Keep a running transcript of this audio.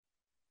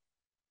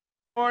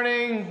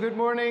Good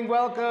morning,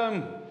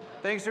 welcome.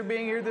 Thanks for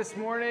being here this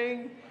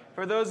morning.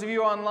 For those of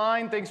you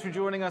online, thanks for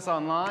joining us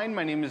online.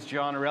 My name is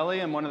John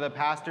Arelli. I'm one of the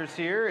pastors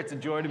here. It's a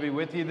joy to be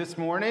with you this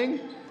morning.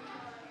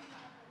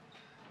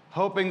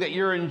 Hoping that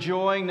you're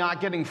enjoying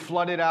not getting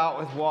flooded out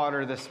with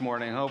water this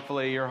morning.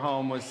 Hopefully your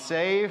home was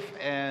safe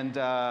and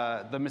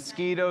the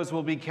mosquitoes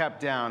will be kept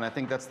down. I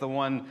think that's the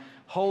one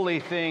holy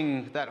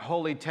thing, that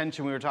holy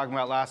tension we were talking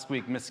about last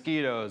week,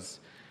 mosquitoes.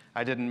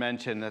 I didn't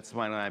mention, that's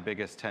one of my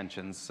biggest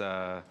tensions.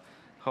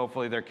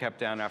 Hopefully they're kept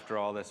down after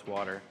all this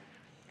water.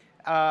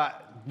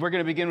 We're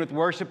going to begin with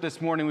worship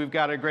this morning. We've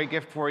got a great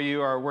gift for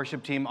you. Our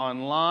worship team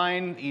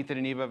online, Ethan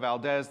and Eva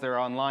Valdez, they're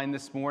online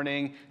this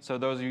morning. So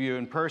those of you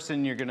in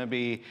person, you're going to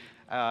be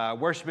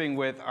worshiping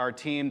with our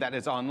team that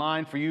is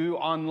online. For you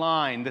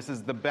online, this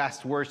is the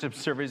best worship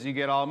service you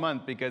get all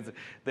month because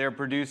they're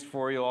produced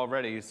for you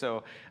already.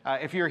 So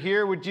if you're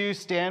here, would you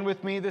stand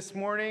with me this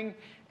morning?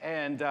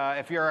 And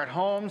if you're at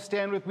home,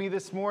 stand with me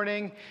this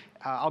morning.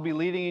 I'll be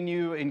leading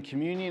you in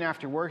communion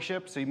after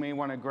worship, so you may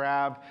want to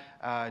grab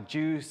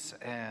juice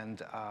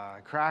and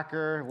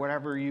cracker,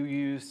 whatever you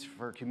use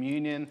for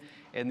communion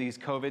in these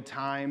COVID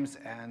times.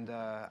 And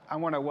I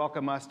want to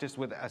welcome us just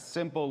with a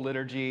simple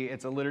liturgy.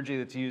 It's a liturgy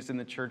that's used in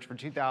the church for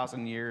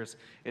 2,000 years.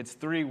 It's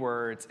 3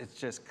 words. It's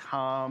just,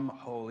 "Come,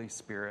 Holy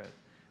Spirit."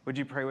 Would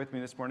you pray with me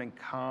this morning?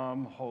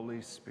 Come,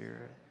 Holy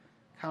Spirit.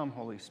 Come,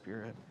 Holy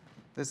Spirit.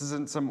 This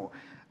isn't some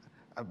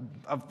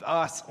of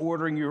us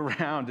ordering you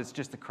around. It's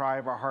just the cry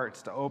of our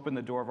hearts to open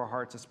the door of our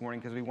hearts this morning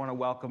because we want to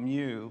welcome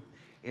you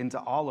into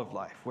all of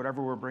life.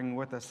 Whatever we're bringing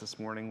with us this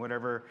morning,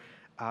 whatever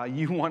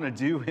you want to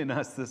do in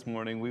us this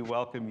morning, we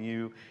welcome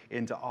you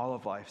into all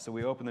of life. So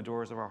we open the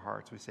doors of our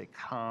hearts. We say,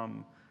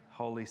 "Come,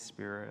 Holy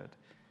Spirit."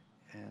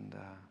 And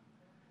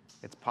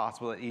it's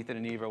possible that Ethan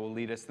and Eva will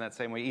lead us in that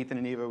same way. Ethan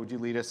and Eva, would you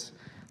lead us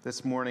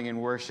this morning in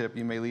worship?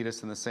 You may lead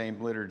us in the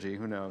same liturgy.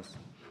 Who knows?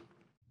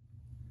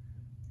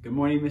 Good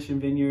morning, Mission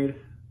Vineyard.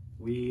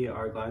 We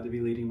are glad to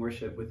be leading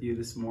worship with you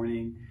this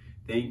morning.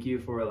 Thank you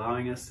for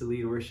allowing us to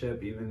lead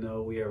worship, even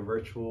though we are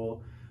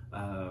virtual.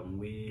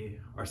 We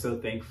are so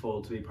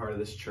thankful to be part of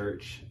this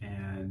church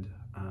and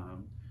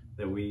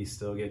that we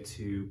still get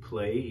to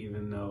play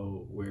even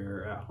though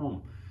we're at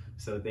home.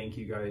 So thank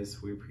you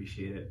guys, we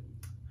appreciate it.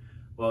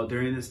 Well,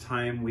 during this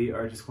time, we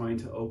are just going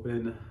to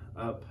open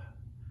up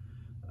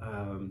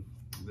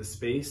the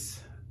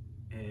space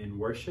in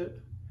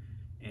worship.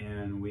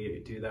 And we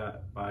do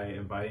that by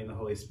inviting the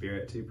Holy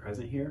Spirit to be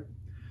present here.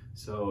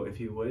 So if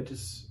you would,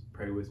 just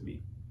pray with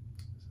me.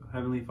 So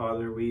Heavenly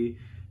Father, we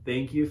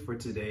thank you for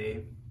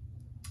today.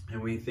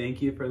 And we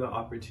thank you for the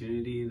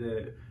opportunity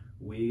that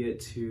we get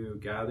to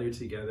gather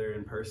together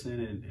in person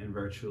and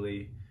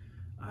virtually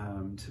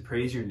to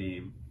praise your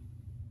name.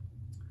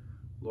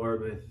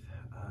 Lord, with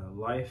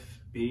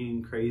life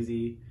being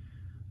crazy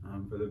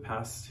for the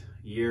past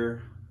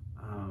year,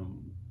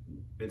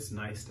 it's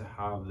nice to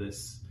have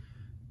this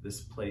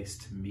place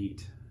to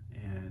meet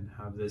and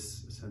have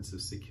this sense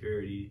of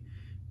security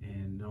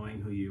and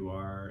knowing who you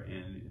are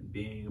and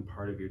being a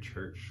part of your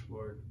church,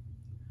 Lord.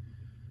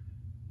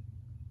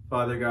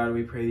 Father God,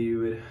 we pray that you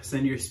would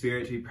send your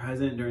Spirit to be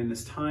present during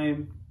this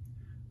time,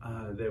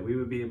 that we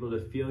would be able to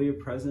feel your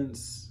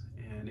presence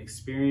and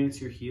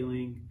experience your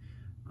healing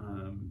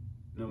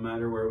no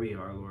matter where we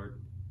are, Lord.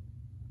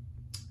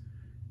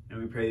 And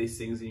we pray these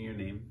things in your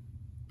name.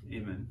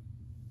 Amen.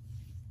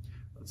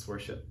 Let's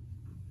worship.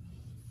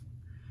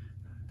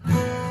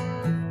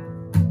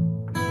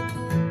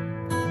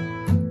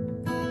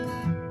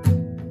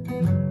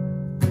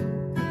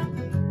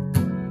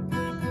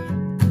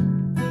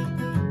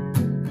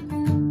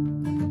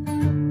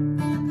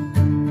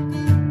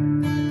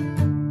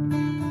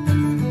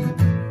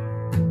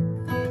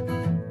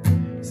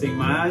 Sing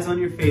My Eyes on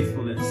Your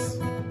Faithfulness.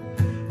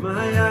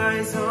 My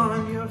eyes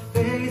on your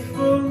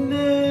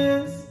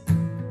faithfulness.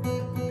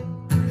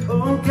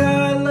 Oh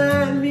God,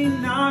 let me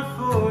not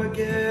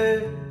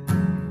forget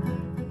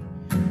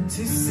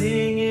to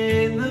sing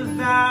in the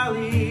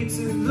valley,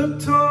 to look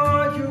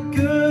toward your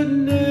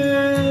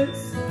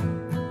goodness.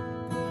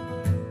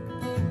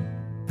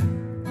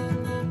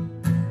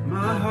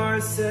 My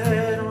heart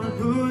set on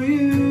who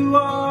you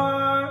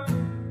are.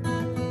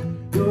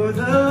 You're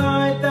the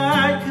light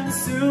that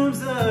consumes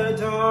the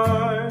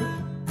dark,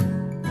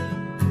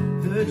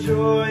 the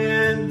joy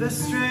and the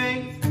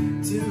strength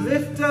to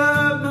lift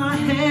up my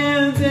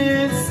hands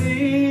and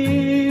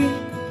sing.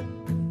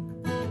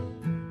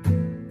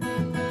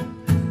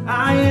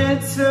 I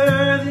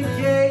enter the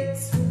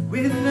gates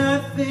with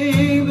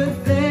nothing but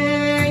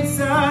thanks.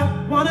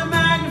 I want to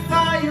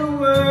magnify your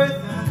worth.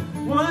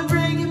 I want to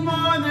bring you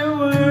more than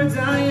words.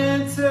 I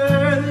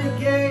enter the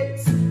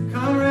gates,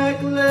 come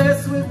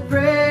reckless with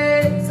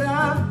praise.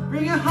 I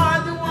bring a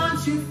heart that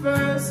wants you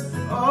first,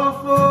 all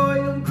for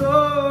your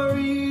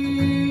glory.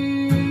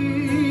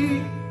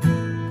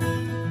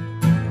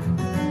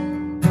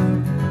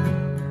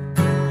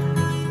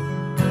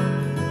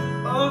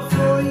 All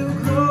for your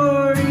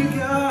glory,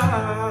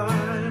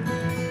 God.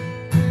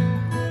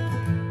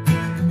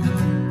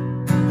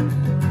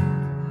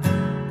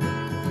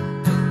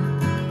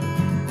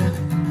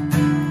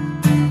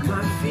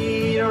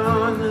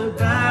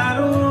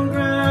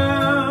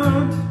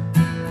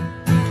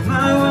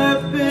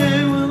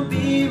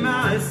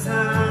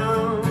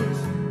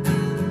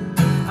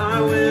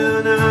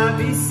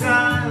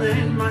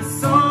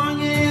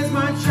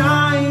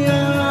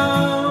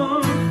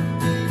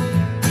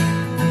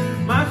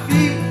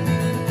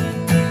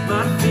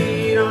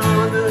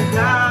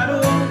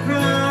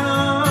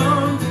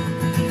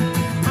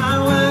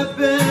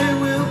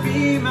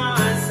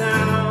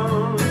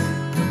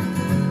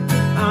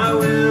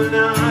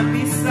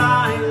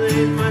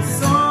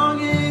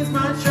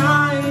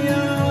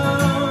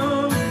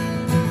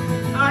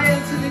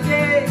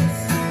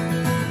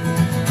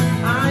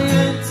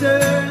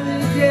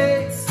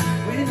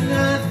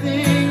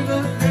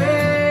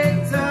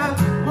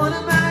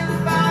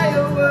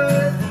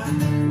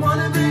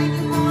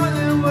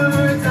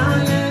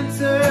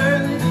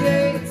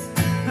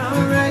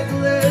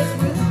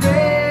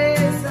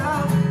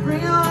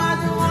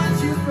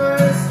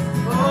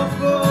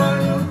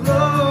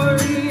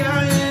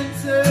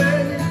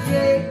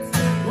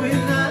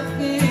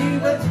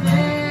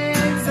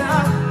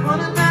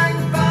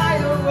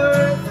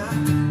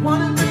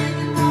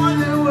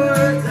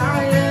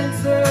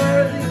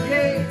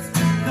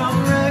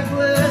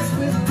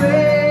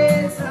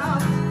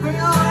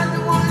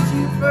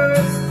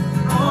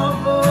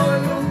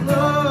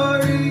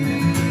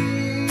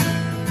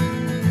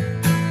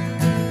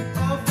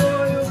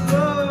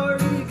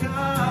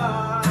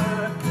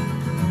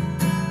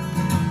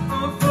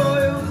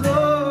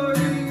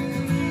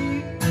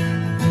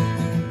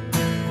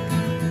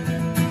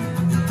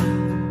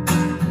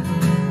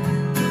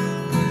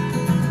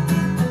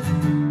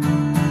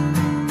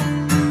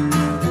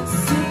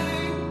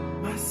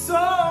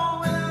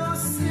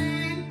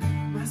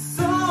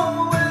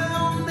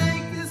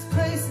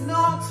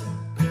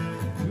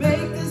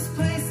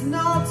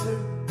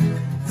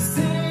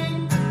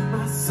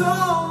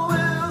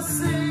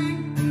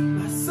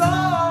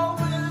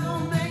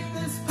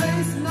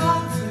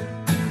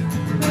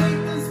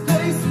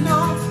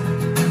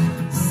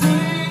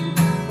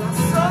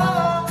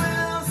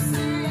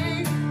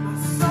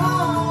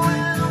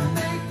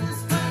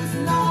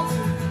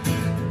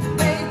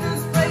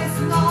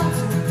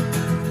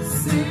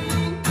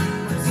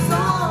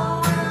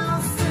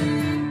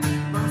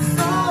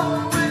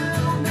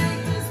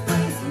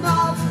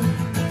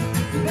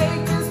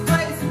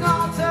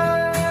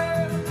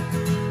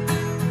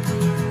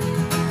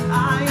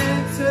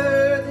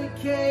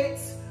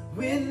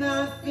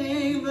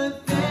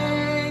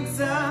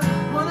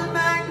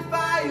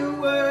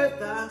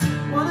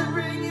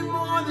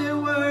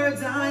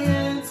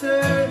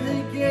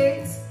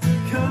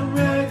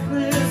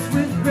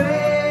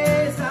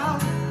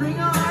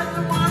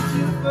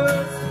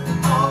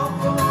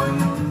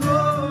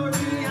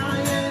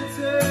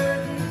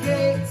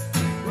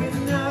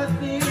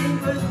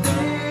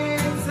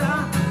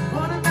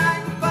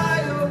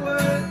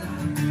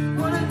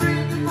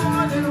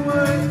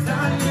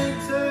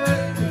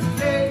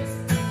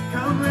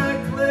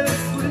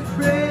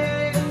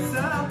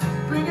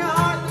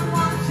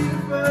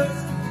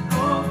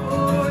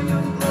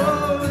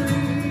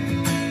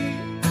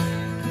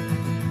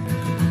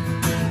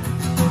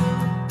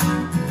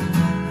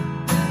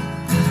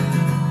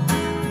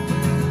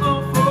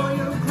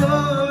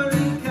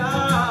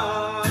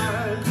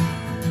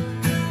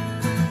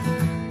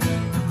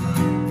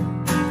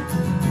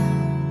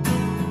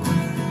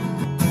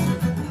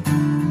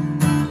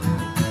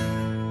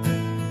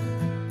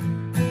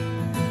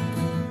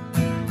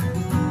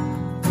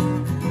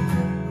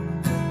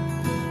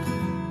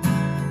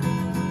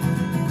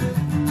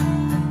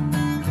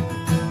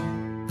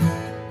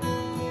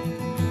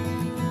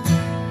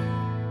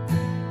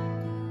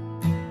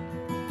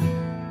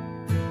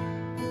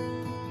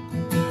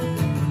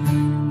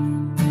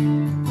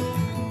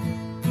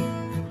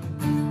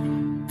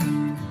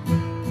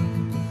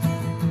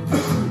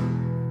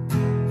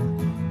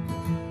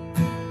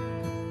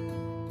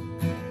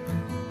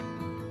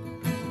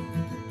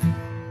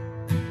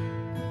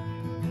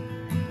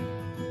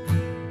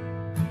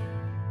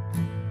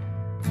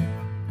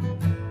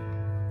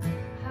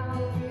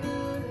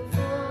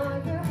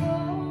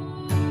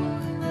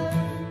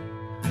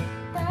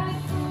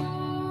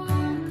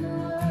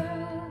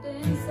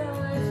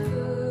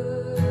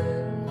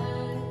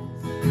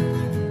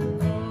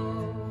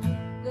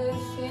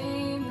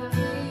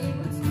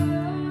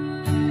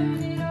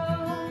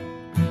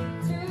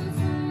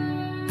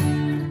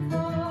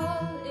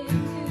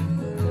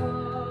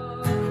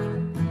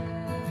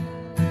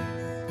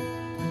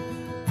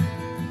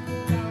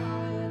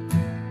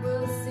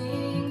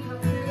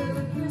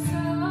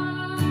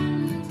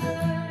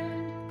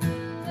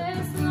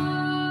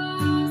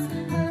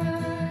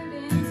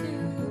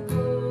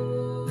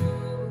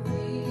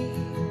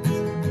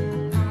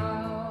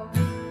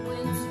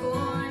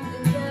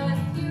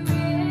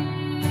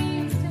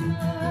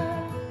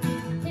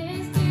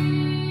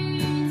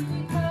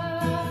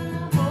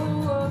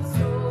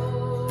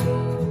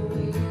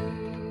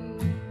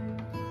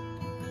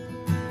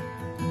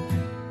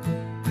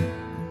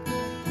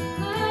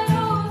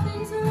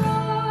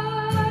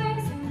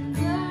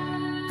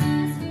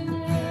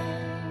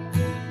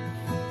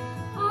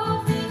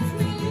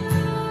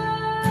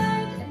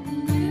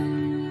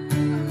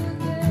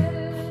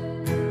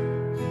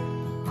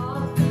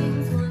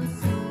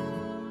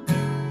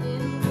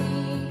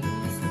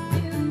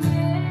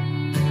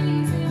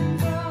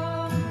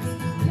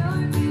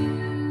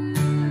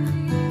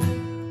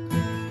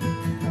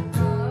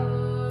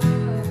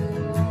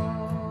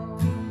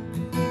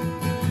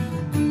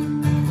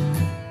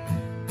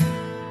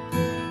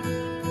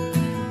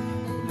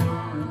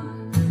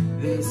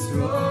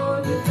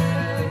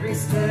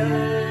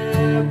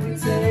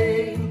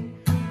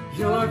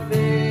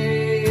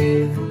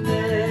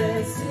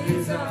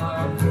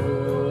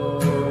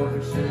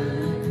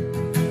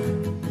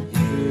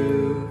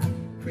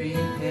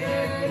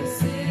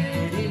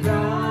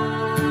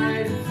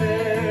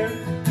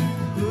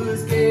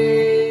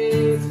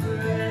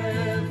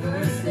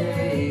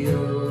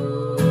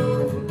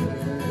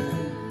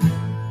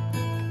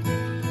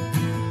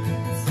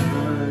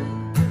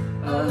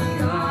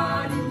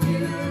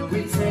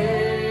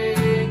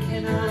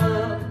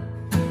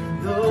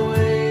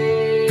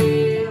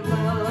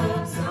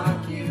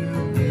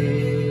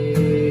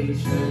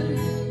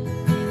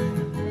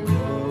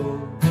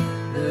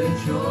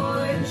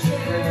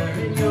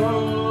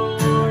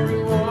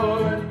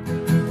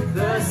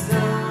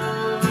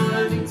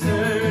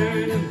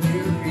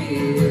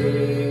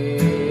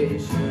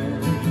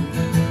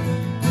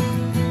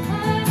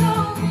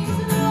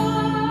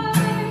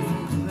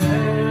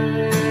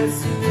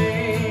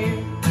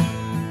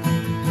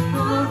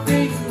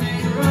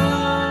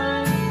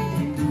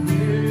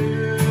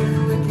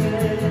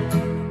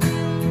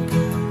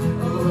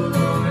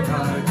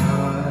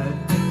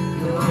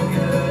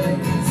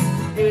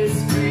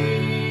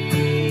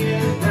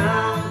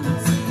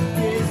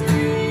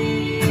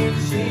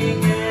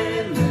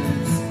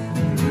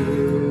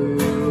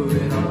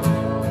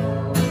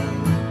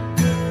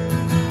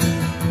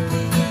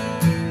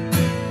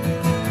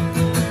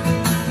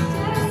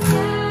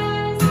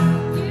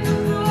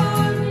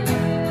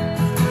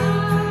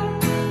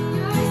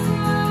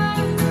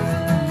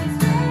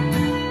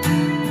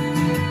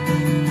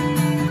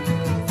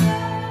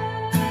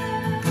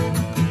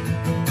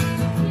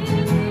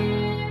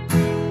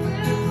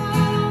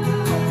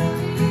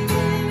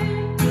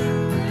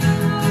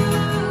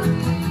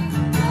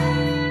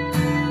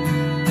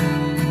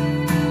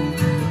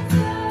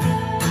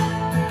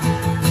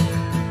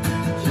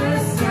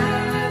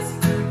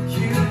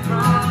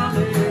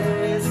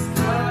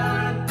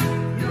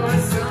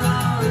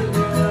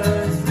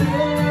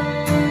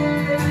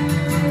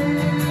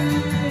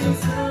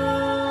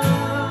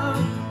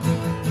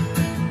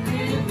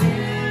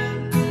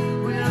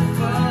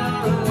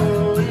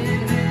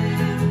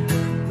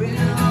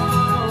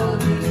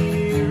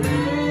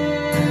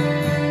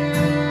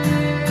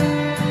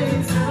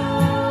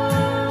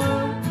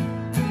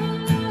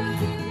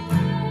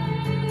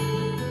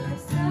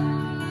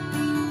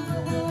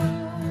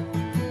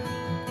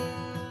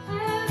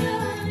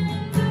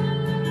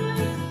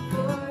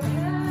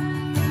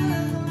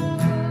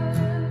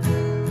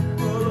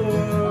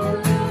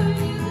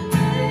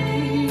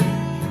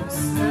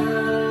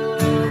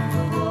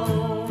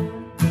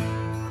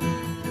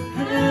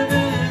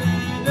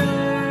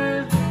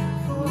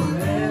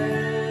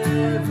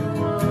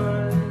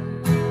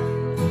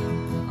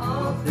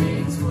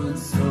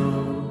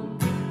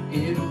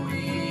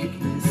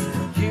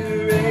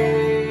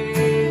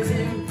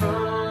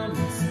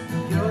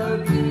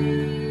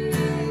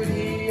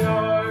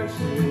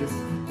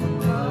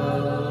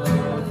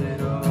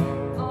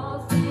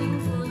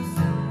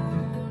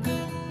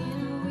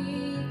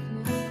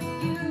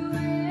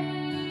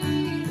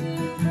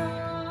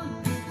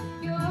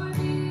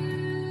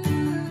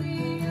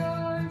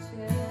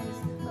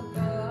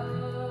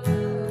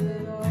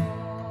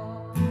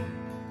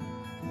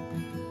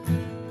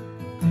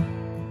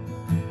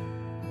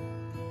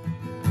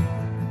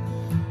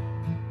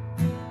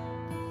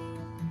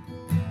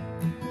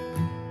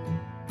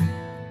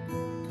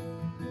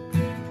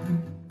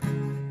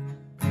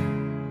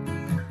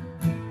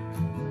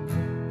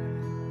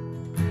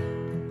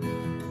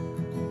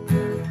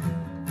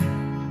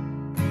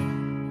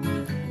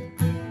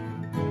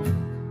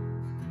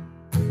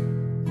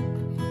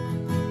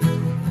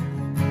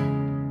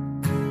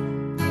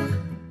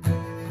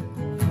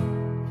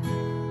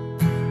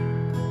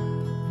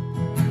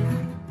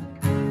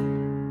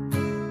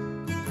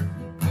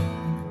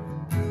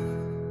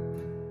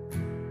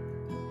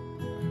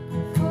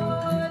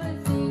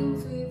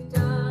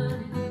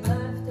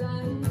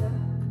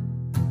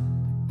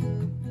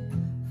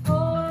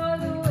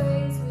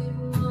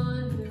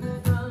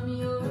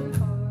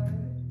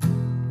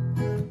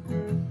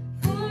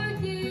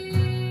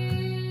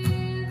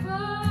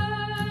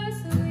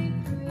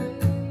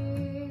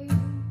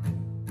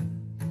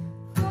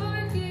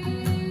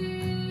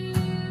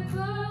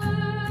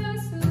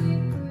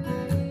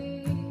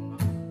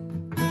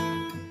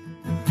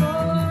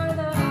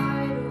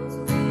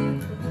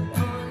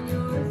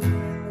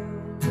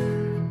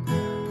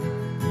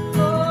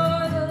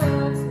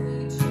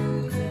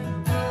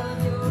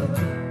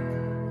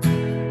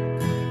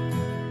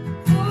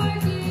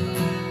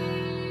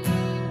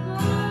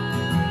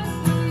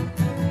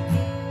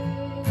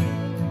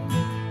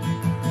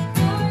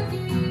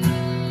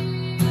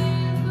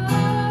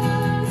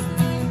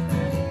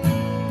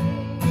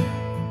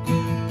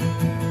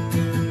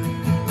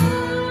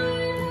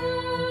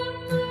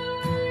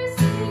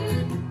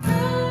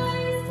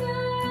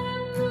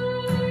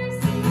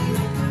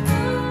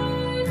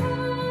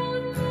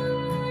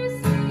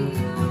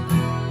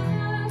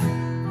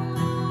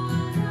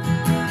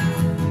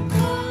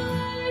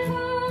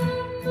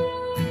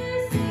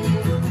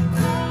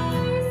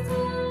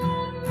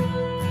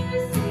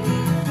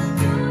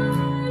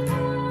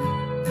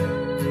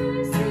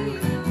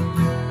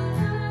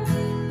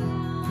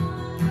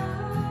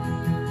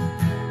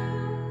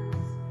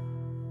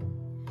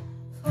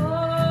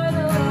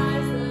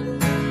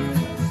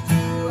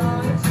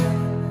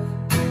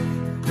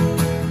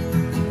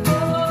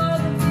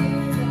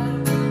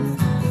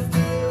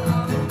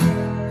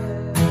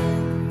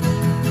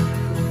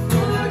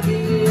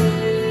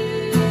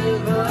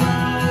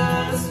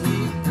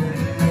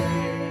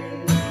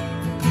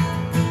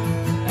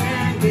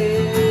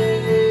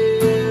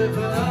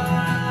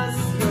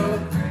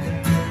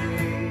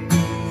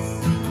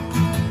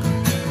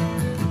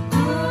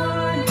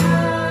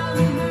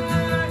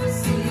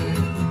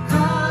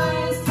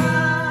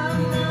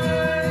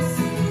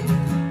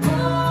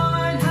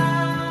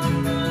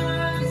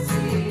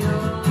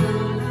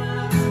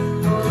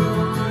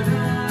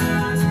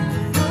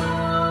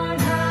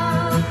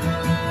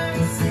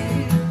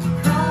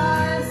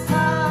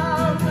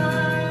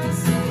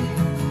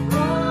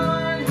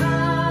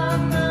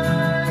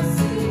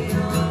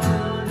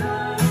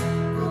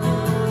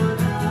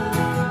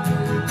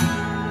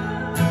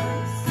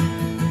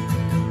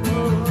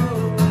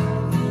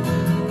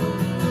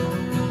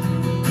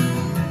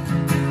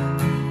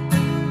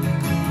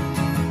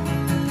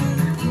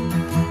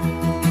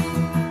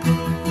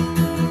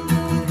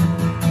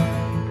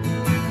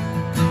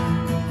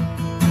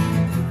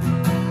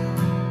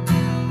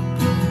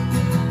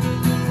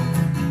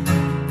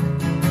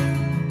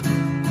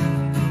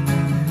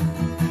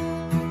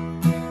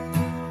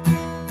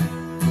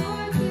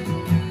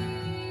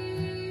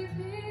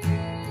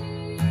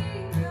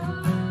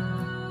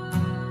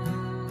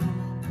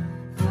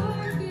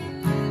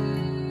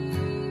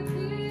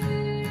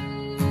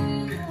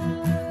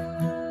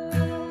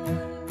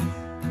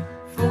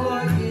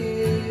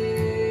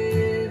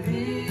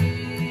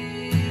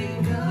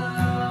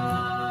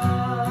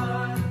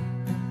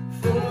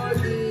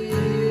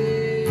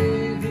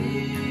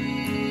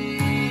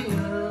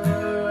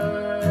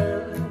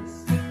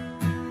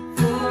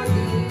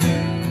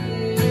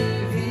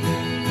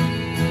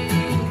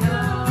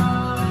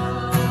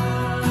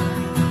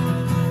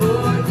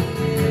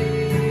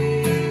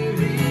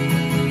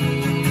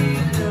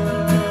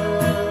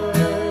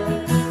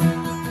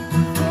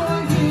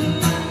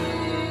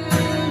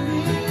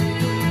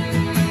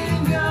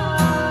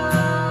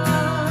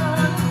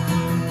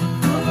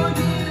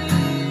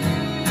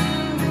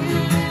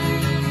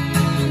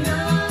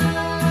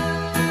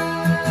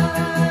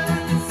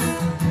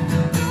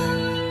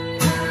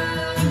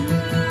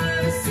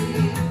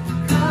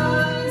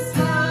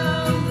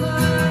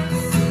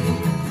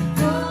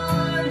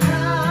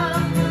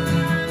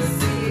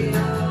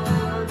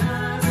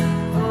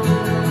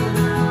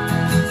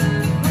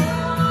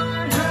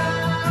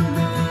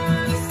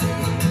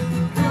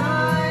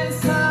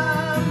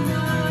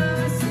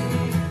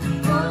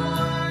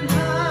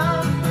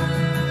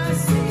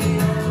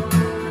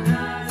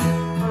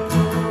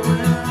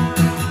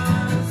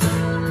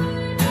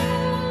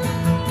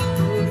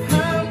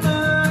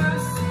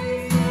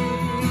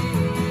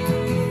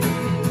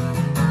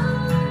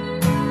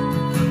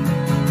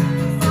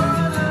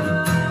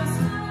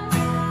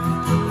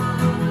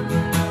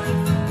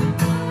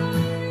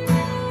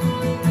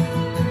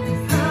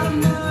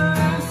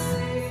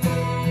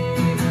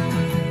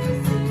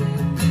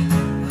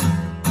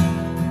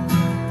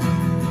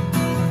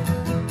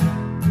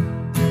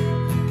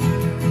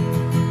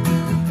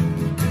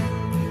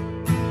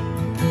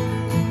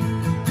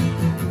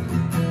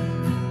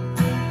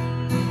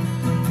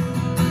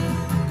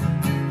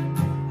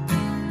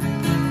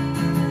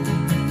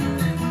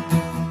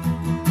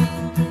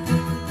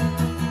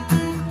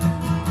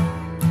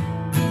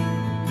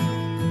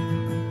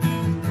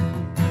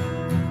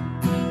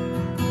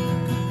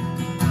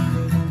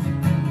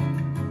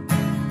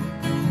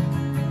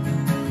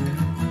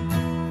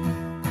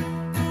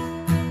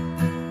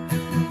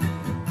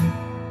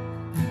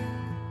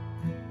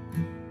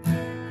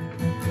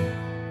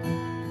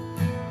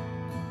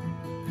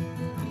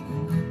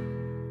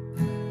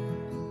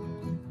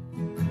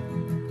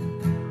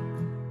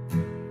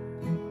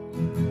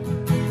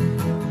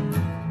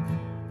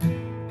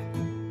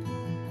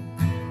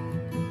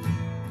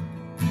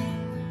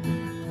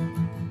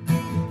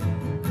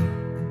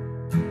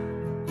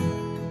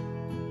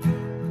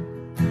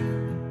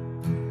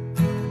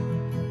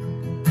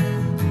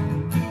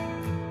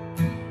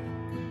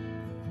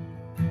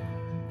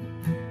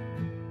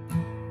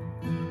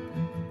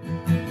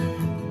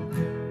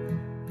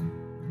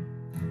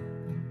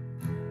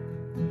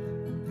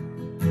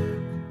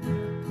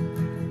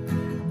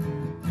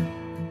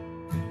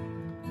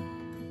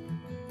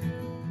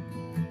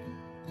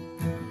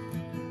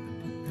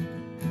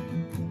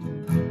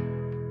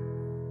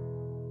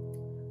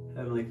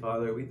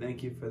 Father, we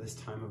thank you for this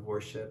time of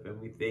worship, and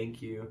we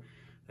thank you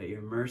that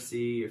your mercy,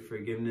 your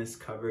forgiveness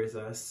covers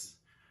us.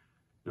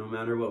 No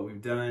matter what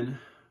we've done,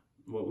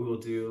 what we will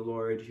do,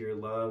 Lord, your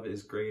love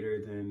is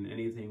greater than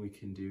anything we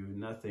can do.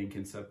 Nothing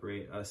can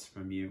separate us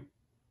from you.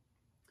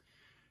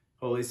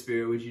 Holy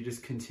Spirit, would you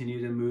just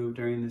continue to move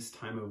during this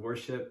time of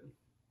worship?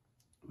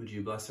 Would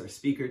you bless our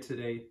speaker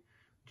today?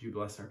 Would you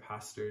bless our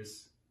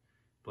pastors?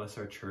 Bless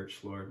our church,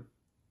 Lord.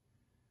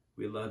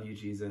 We love you,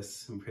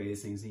 Jesus, and pray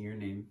these things in your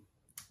name.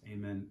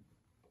 Amen.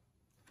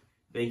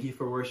 Thank you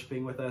for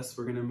worshiping with us.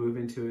 We're going to move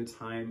into a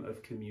time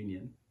of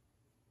communion.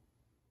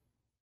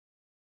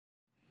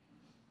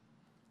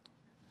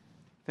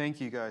 Thank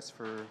you guys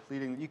for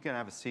leading. You can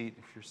have a seat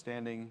if you're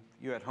standing.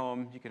 You at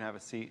home, you can have a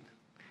seat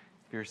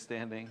if you're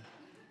standing.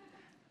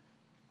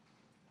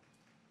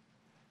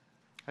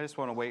 I just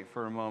want to wait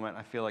for a moment.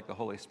 I feel like the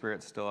Holy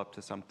Spirit's still up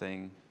to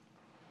something.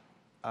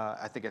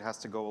 I think it has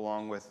to go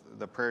along with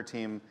the prayer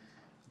team.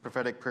 The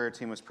prophetic prayer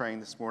team was praying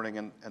this morning,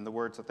 and the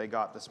words that they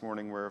got this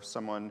morning were of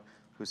someone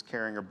who's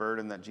carrying a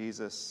burden that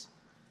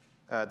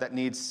that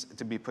needs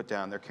to be put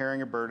down. They're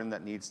carrying a burden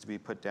that needs to be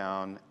put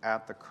down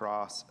at the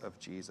cross of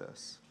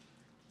Jesus.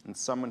 And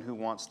someone who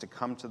wants to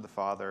come to the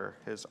Father,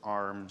 his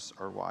arms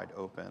are wide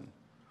open.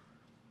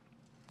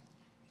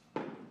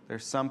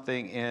 There's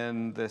something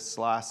in this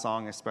last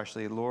song,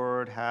 especially,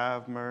 Lord,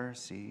 have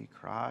mercy,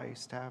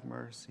 Christ, have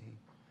mercy.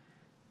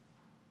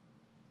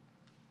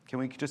 Can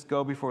we just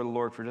go before the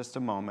Lord for just a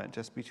moment,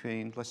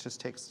 let's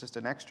just take just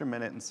an extra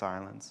minute in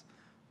silence.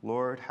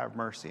 Lord, have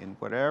mercy. And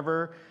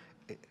whatever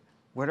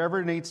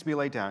needs to be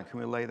laid down, can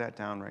we lay that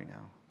down right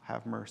now?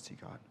 Have mercy,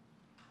 God,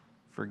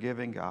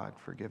 forgiving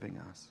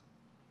us.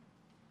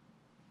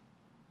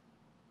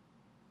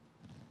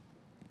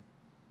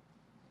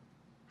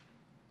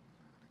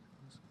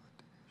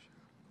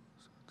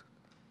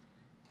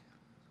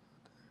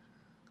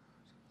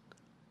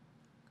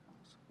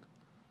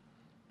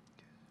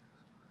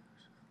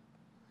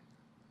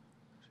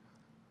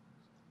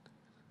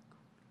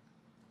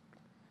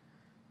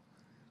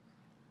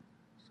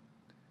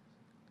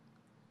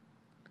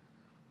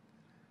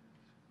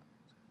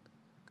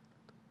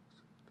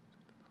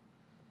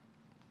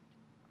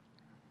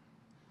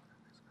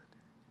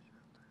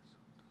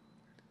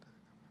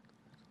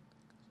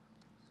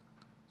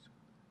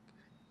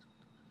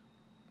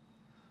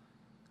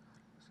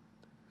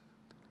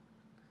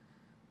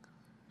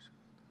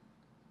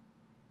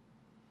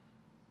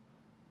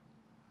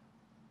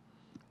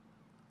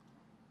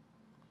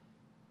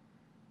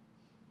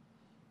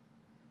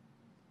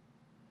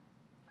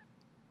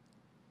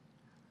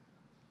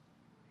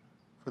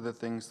 For the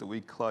things that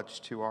we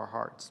clutch to our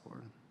hearts,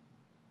 Lord.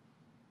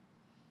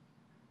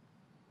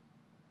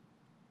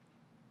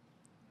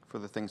 For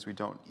the things we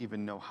don't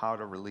even know how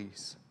to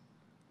release,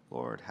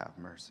 Lord, have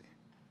mercy.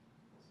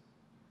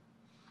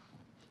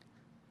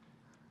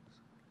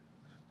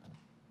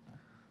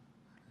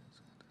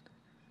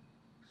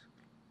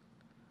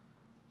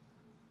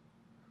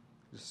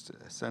 Just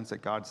a sense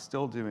that God's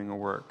still doing a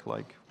work,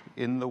 like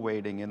in the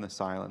waiting, in the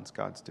silence,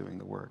 God's doing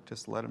the work.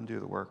 Just let him do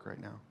the work right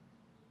now.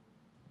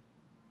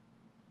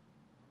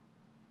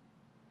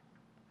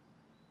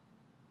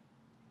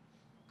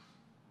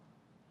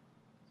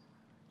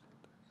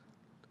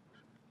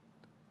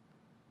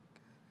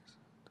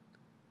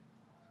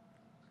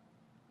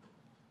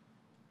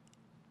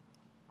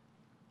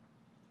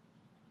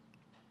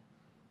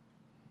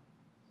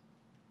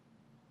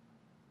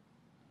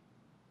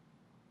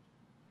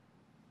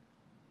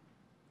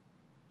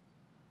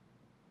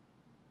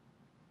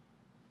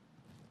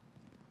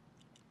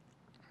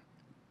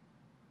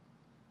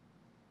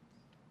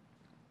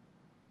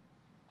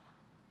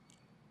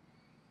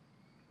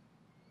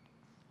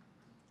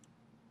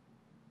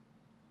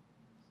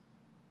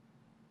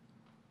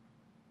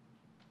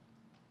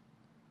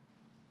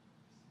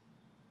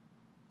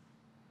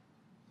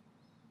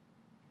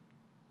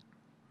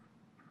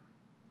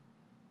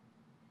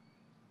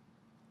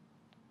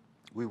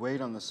 We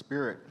wait on the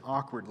Spirit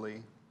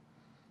awkwardly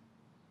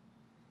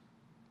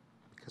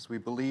because we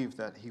believe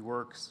that he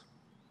works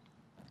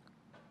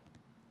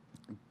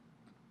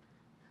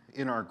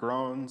in our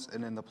groans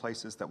and in the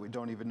places that we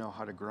don't even know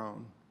how to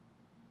groan.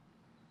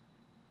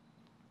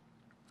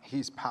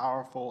 He's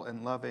powerful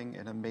and loving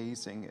and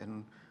amazing,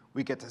 and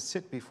we get to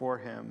sit before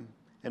him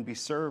and be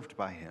served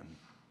by him,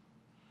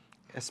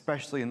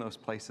 especially in those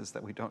places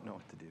that we don't know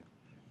what to do.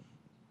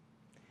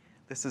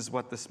 This is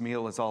what this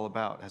meal is all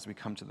about as we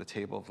come to the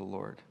table of the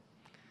Lord,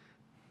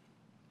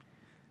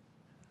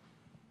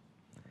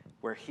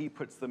 where he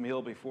puts the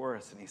meal before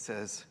us and he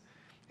says,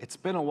 it's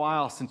been a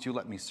while since you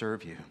let me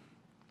serve you.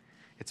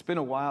 It's been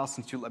a while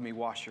since you let me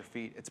wash your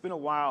feet. It's been a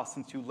while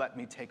since you let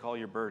me take all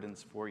your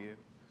burdens for you.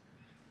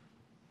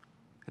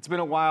 It's been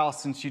a while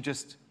since you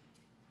just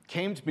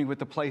came to me with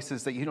the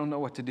places that you don't know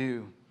what to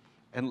do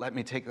and let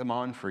me take them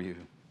on for you.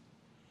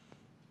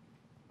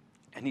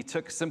 And he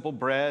took simple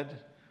bread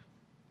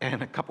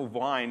and a cup of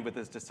wine with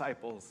his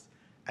disciples,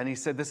 and he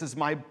said, this is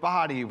my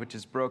body which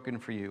is broken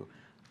for you.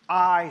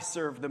 I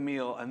serve the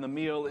meal, and the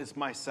meal is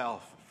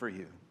myself for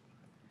you.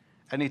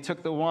 And he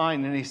took the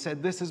wine and he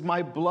said, "This is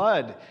my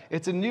blood.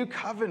 It's a new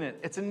covenant.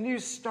 It's a new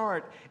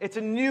start. It's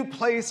a new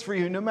place for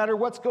you, no matter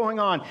what's going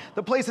on.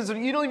 The places that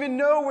you don't even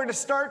know where to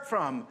start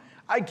from.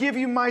 I give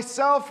you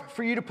myself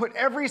for you to put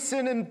every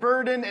sin and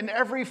burden and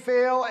every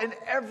fail and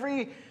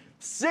every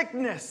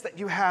sickness that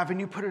you have, and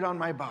you put it on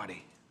my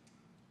body.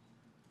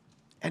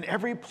 And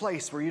every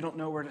place where you don't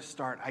know where to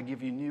start, I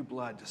give you new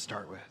blood to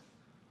start with."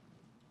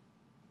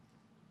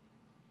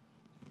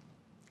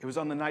 It was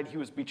on the night he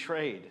was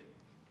betrayed,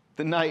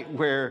 the night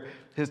where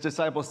his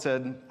disciples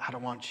said, "I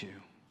don't want you,"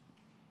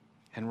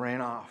 and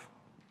ran off.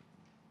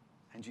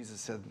 And Jesus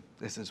said,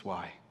 "This is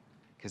why.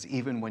 Because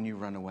even when you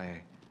run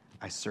away,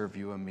 I serve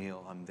you a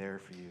meal. I'm there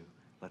for you.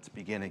 Let's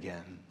begin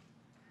again."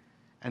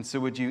 And so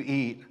would you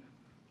eat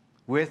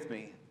with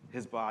me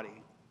his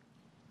body,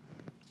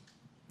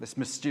 this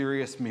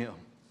mysterious meal?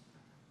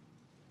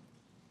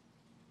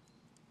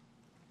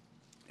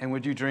 And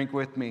would you drink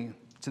with me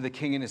to the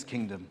King and his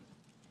kingdom?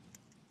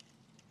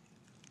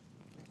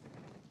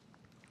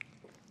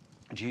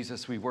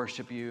 Jesus, we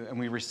worship you and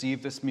we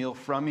receive this meal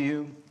from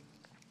you.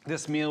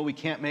 This meal we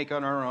can't make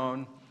on our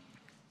own.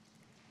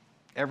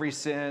 Every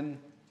sin,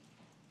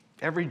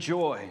 every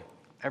joy,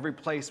 every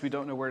place we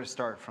don't know where to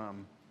start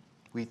from.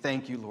 We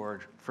thank you,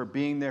 Lord, for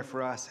being there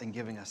for us and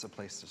giving us a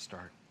place to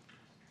start.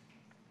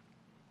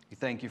 We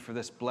thank you for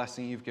this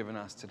blessing you've given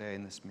us today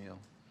in this meal.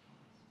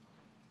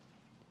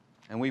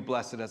 And we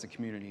bless it as a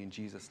community in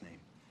Jesus' name.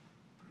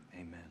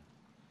 Amen.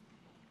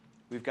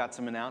 We've got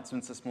some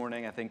announcements this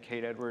morning. I think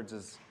Kate Edwards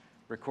has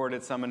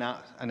recorded some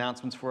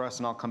announcements for us,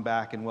 and I'll come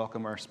back and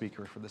welcome our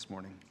speaker for this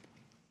morning.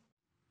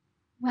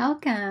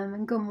 Welcome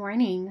and good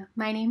morning.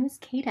 My name is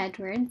Kate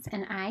Edwards,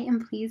 and I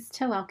am pleased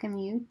to welcome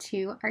you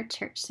to our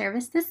church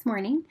service this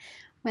morning.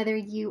 Whether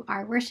you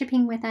are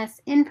worshiping with us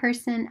in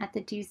person at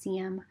the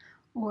Duseum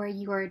or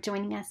you are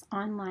joining us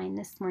online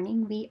this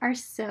morning, we are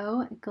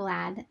so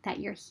glad that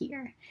you're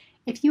here.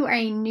 If you are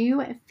a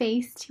new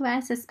face to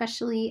us,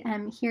 especially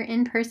here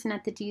in person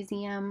at the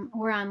Duseum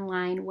or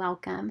online,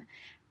 welcome.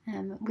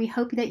 We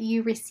hope that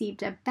you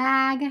received a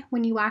bag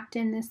when you walked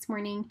in this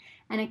morning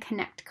and a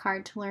Connect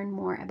card to learn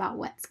more about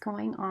what's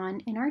going on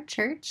in our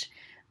church.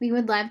 We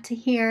would love to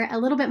hear a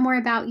little bit more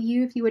about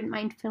you if you wouldn't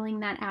mind filling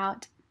that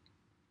out.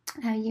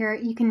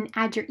 You can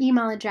add your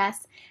email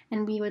address,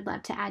 and we would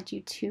love to add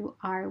you to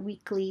our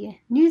weekly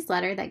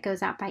newsletter that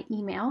goes out by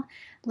email,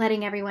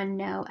 letting everyone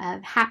know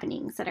of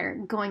happenings that are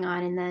going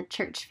on in the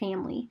church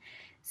family.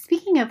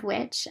 Speaking of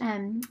which,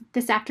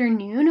 this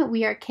afternoon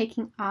we are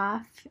kicking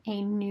off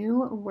a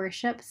new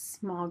worship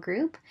small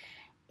group.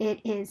 It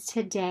is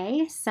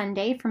today,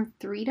 Sunday, from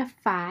 3 to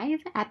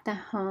 5 at the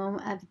home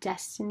of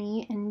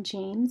Destiny and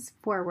James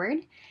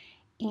Forward.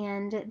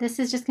 And this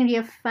is just going to be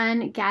a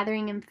fun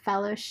gathering and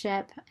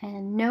fellowship,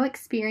 and no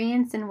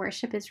experience in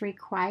worship is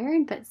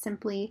required, but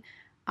simply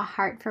a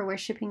heart for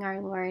worshiping our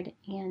Lord.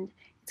 And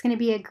it's going to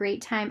be a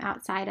great time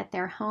outside at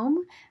their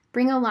home.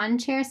 Bring a lawn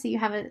chair so you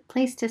have a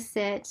place to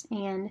sit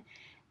and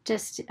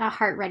just a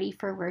heart ready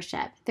for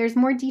worship. There's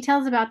more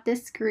details about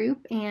this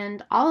group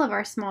and all of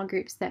our small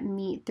groups that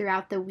meet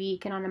throughout the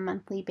week and on a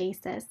monthly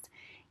basis.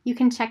 You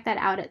can check that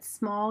out at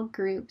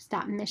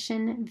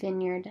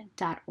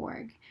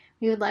smallgroups.missionvineyard.org.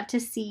 We would love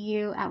to see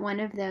you at one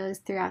of those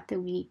throughout the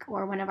week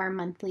or one of our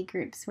monthly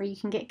groups where you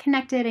can get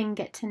connected and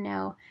get to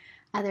know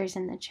others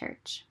in the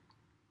church.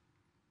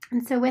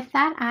 And so with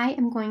that, I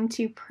am going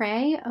to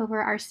pray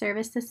over our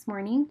service this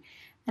morning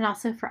and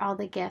also for all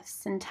the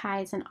gifts and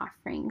tithes and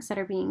offerings that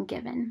are being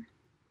given.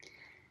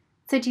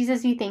 So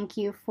Jesus, we thank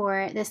you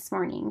for this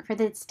morning, for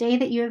this day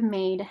that you have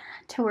made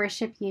to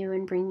worship you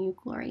and bring you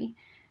glory.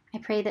 I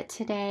pray that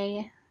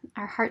today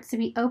our hearts would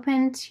be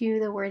open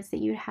to the words that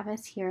you would have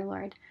us hear,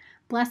 Lord.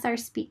 Bless our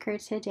speaker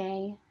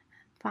today,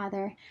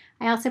 Father.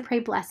 I also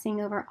pray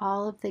blessing over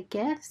all of the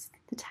gifts,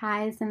 the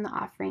tithes, and the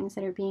offerings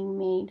that are being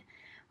made,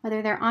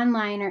 whether they're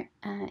online or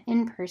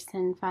in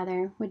person,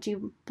 Father. Would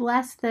you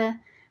bless the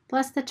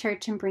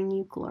church and bring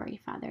you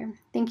glory, Father.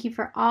 Thank you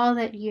for all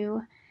that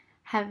you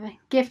have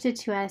gifted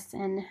to us,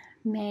 and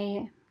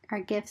may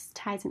our gifts,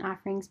 tithes, and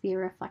offerings be a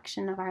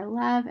reflection of our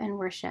love and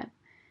worship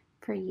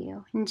for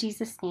you. In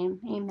Jesus' name,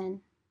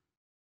 amen.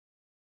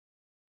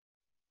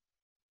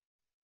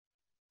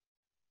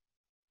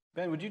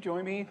 Ben, would you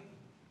join me?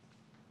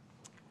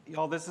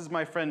 Y'all, this is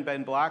my friend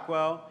Ben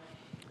Blackwell.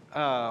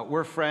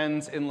 We're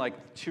friends in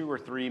like 2 or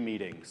 3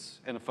 meetings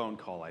and a phone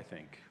call, I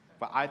think.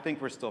 But I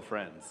think we're still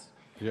friends.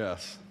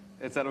 Yes.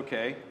 Is that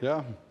okay?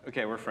 Yeah.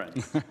 Okay, we're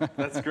friends.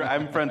 That's great.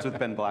 I'm friends with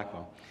Ben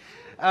Blackwell.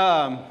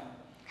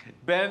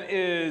 Ben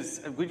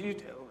is,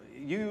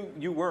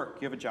 you work,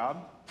 you have a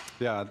job?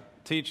 Yeah, I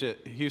teach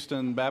at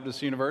Houston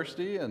Baptist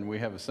University, and we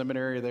have a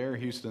seminary there,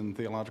 Houston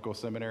Theological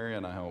Seminary,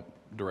 and I help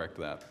direct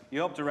that. You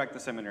help direct the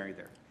seminary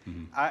there.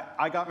 Mm-hmm.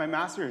 I got my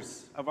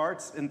Master's of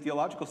Arts in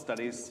Theological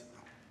Studies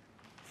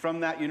from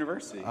that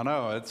university. I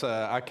know, it's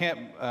I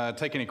can't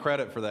take any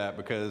credit for that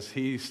because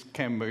he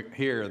came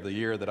here the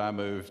year that I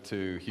moved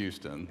to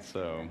Houston,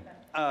 so.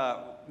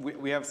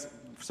 We have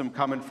some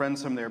common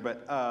friends from there,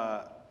 but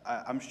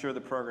I'm sure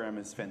the program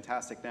is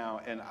fantastic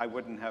now, and I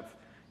wouldn't have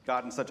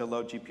gotten such a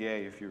low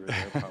GPA if you were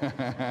there, probably.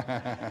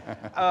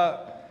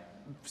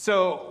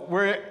 So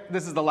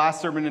this is the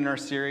last sermon in our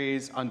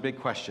series on big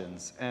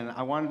questions, and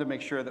I wanted to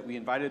make sure that we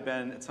invited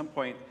Ben at some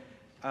point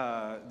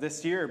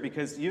this year,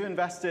 because you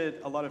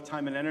invested a lot of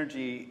time and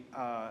energy,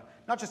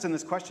 not just in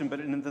this question, but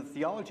in the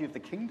theology of the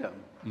kingdom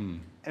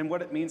and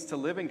what it means to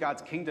live in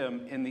God's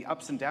kingdom in the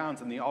ups and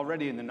downs and the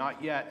already and the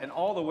not yet, and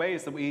all the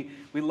ways that we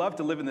love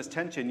to live in this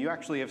tension. You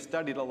actually have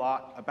studied a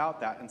lot about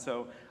that, and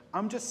so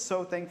I'm just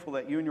so thankful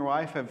that you and your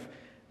wife have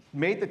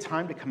made the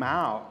time to come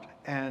out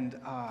and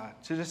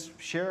to just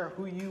share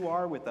who you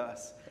are with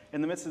us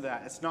in the midst of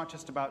that. It's not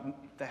just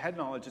about the head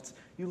knowledge. It's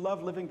you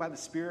love living by the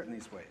Spirit in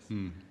these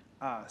ways.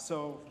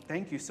 So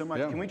thank you so much.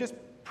 Yeah. Can we just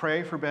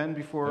pray for Ben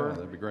before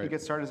that'd be great. we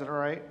get started? Is that all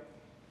right?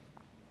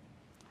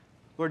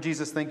 Lord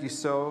Jesus, thank you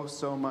so,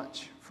 so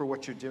much for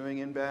what you're doing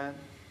in Ben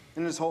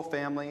and his whole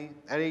family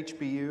at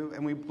HBU.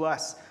 And we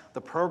bless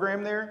the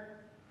program there.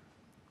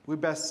 We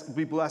bless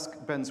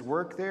Ben's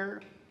work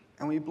there.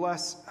 And we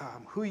bless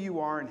who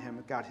you are in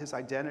him, God, his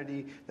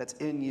identity that's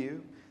in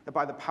you. That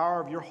by the power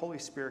of your Holy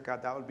Spirit,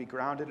 God, that would be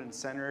grounded and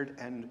centered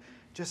and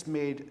just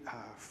made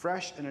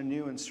fresh and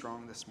anew and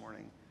strong this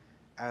morning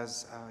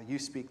as you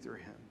speak through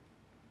him.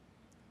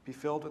 Be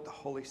filled with the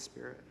Holy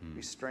Spirit.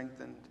 Be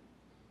strengthened.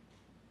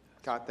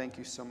 God, thank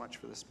you so much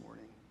for this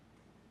morning.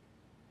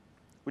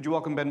 Would you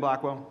welcome Ben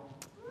Blackwell?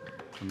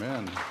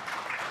 Amen.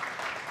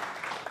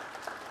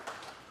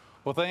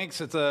 Well, thanks.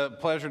 It's a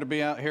pleasure to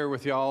be out here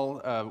with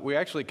y'all. We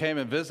actually came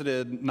and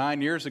visited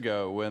 9 years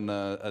ago when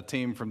a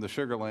team from the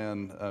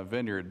Sugarland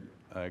Vineyard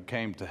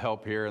came to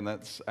help here, and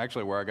that's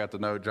actually where I got to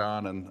know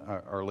John and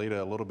Arlita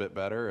a little bit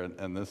better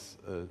and this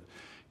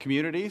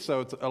community.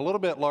 So it's a little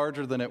bit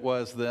larger than it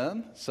was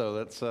then. So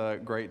that's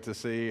great to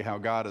see how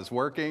God is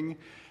working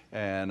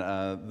and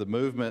the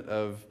movement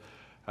of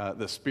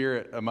the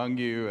Spirit among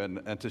you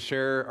and to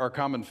share our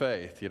common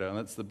faith. And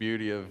that's the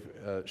beauty of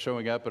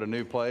showing up at a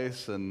new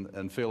place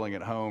and feeling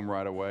at home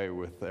right away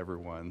with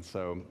everyone.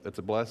 So it's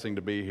a blessing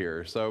to be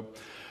here. So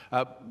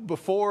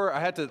before, I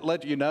had to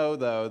let you know,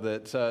 though,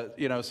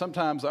 that,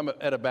 sometimes I'm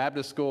at a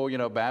Baptist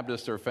school.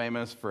 Baptists are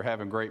famous for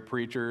having great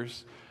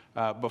preachers.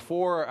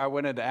 Before I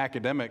went into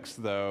academics,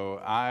 though,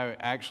 I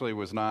actually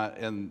was not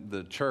in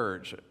the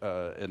church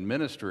in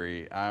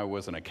ministry. I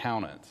was an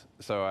accountant.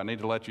 So I need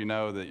to let you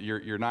know that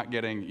you're not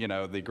getting,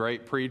 the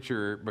great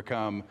preacher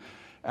become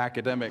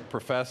academic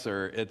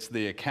professor. It's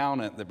the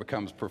accountant that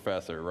becomes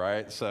professor,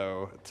 right?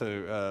 So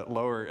to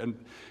lower, and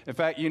in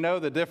fact, you know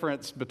the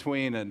difference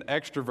between an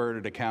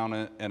extroverted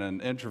accountant and an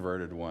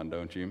introverted one,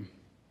 don't you?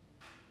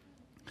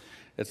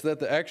 It's that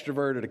the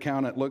extroverted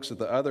accountant looks at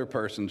the other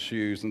person's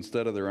shoes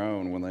instead of their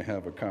own when they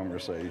have a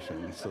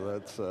conversation. So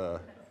that's,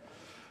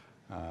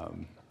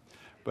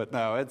 but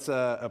no, it's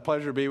a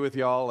pleasure to be with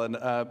y'all. And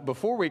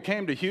before we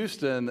came to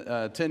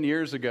Houston 10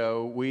 years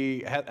ago,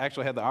 we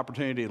actually had the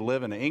opportunity to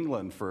live in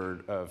England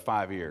for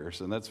 5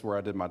 years. And that's where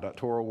I did my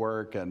doctoral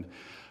work. And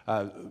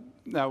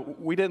now,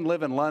 we didn't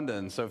live in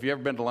London. So if you've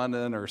ever been to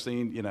London or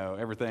seen,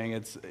 everything,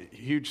 it's a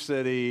huge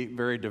city,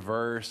 very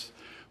diverse.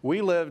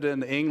 We lived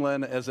in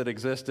England as it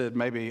existed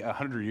maybe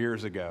 100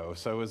 years ago.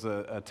 So it was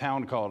a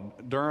town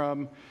called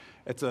Durham.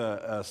 It's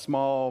a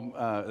small,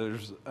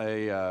 there's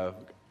a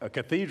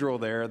cathedral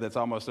there that's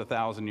almost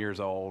 1,000 years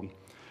old.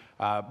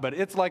 But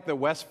it's like the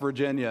West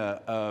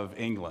Virginia of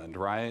England,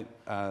 right?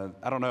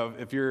 I don't know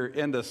if you're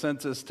into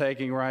census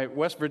taking, right?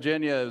 West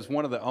Virginia is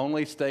one of the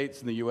only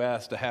states in the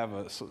U.S. to have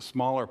a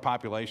smaller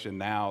population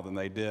now than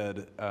they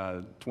did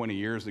 20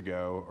 years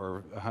ago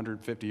or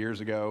 150 years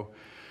ago.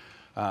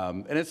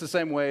 And it's the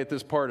same way at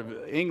this part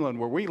of England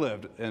where we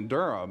lived in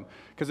Durham,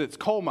 because it's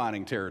coal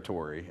mining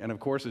territory. And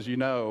of course, as you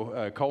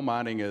know, coal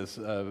mining is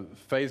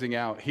phasing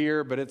out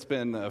here, but it's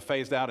been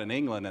phased out in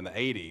England in the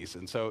 80s.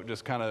 And so it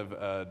just kind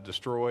of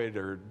destroyed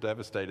or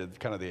devastated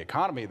kind of the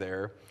economy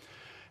there.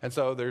 And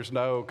so there's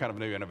no kind of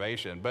new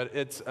innovation. But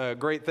it's a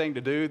great thing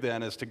to do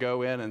then is to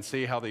go in and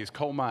see how these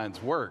coal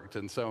mines worked.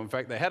 And so, in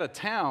fact, they had a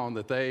town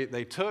that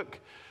they took.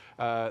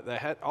 They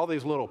had all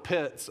these little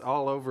pits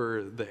all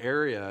over the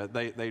area.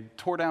 They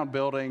tore down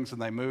buildings and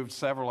they moved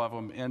several of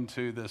them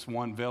into this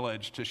one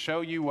village to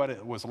show you what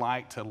it was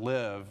like to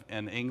live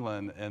in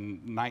England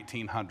in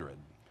 1900.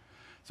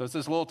 So it's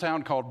this little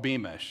town called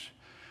Beamish.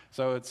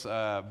 So it's,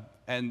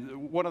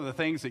 and one of the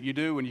things that you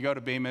do when you go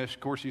to Beamish, of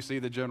course, you see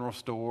the general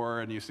store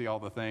and you see all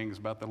the things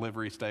about the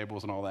livery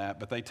stables and all that,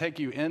 but they take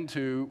you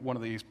into one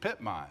of these pit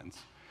mines.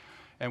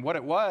 And what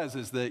it was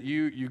is that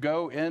you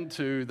go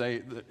into,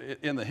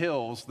 in the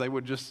hills, they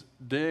would just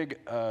dig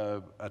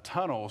a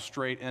tunnel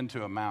straight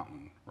into a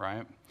mountain,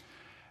 right?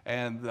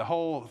 And the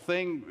whole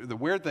thing, the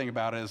weird thing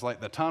about it is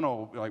like the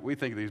tunnel, like we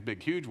think of these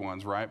big, huge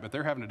ones, right? But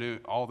they're having to do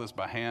all this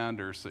by hand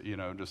or,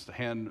 just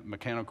hand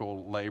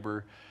mechanical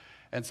labor.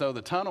 And so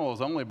the tunnel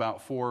is only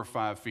about 4 or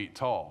 5 feet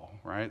tall,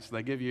 right? So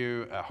they give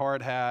you a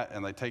hard hat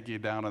and they take you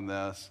down in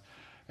this.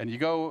 And you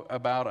go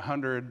about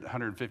 100,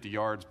 150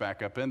 yards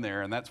back up in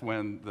there, and that's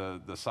when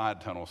the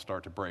side tunnels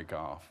start to break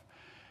off.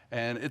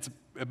 And it's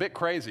a bit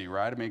crazy,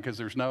 right? I mean, because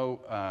there's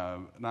not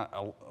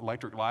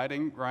electric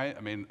lighting, right?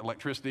 I mean,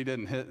 electricity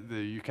didn't hit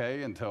the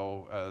UK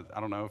until, I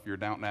don't know if you're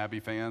Downton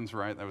Abbey fans,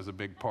 right? That was a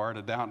big part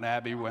of Downton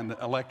Abbey when the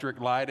electric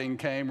lighting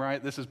came,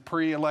 right? This is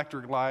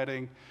pre-electric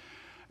lighting.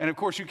 And of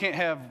course, you can't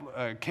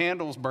have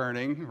candles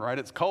burning, right?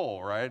 It's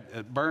coal, right?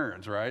 It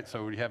burns, right?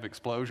 So you have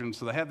explosions.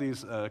 So they have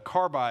these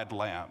carbide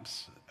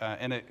lamps,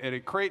 and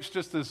it creates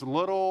just this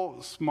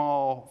little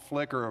small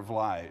flicker of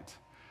light.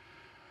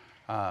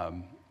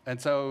 And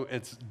so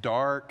it's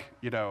dark,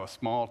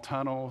 small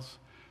tunnels.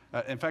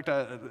 In fact,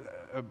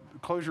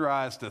 close your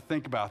eyes to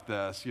think about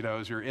this,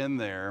 as you're in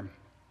there.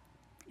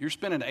 You're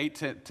spending 8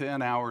 to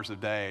 10 hours a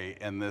day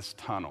in this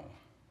tunnel.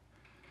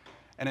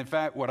 And in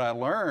fact, what I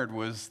learned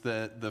was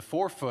that the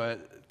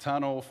 4-foot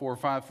tunnel, 4 or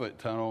 5-foot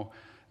tunnel,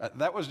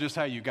 that was just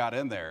how you got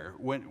in there.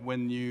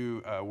 When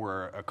you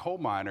were a coal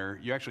miner,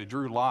 you actually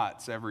drew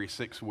lots every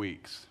 6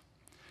 weeks.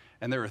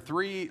 And there are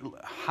 3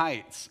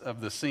 heights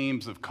of the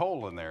seams of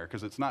coal in there,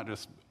 because it's not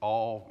just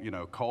all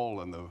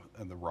coal in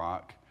the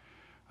rock.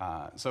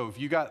 So if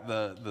you got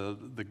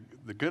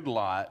the good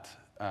lot,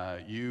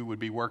 you would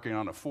be working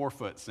on a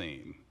 4-foot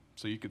seam.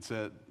 So you could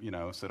sit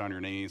on your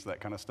knees,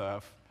 that kind of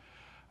stuff.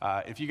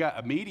 If you got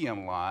a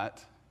medium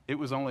lot, it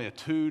was only a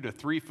 2 to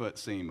 3 foot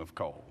seam of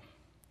coal.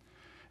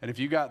 And if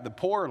you got the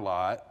poor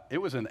lot, it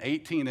was an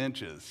 18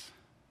 inches.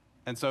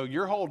 And so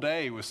your whole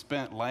day was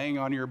spent laying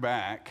on your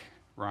back,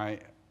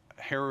 right,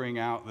 harrowing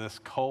out this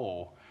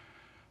coal.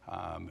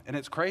 And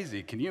it's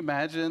crazy. Can you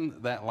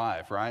imagine that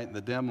life, right?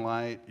 The dim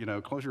light,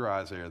 close your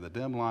eyes there. The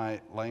dim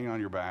light, laying on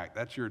your back,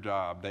 that's your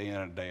job day in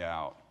and day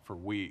out for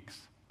weeks,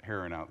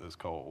 harrowing out this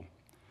coal. Can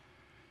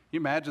you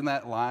imagine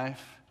that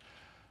life,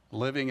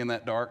 living in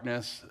that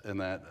darkness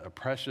and that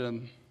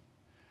oppression?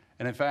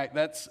 And in fact,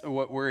 that's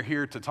what we're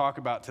here to talk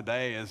about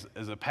today is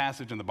a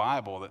passage in the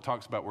Bible that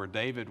talks about where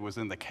David was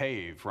in the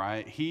cave,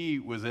 right? He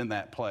was in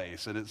that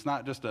place. And it's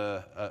not just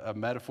a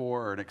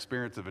metaphor or an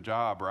experience of a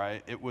job,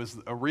 right? It was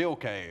a real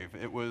cave.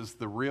 It was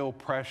the real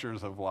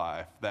pressures of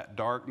life, that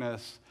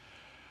darkness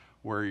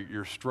where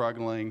you're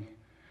struggling.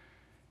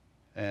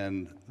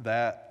 And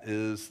that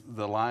is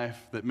the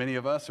life that many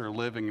of us are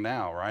living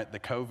now, right? The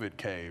COVID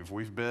cave.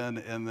 We've been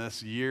in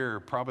this year,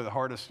 probably the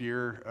hardest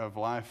year of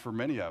life for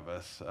many of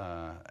us,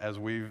 as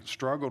we've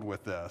struggled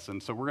with this.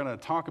 And so we're going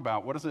to talk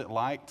about what is it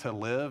like to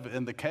live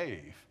in the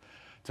cave,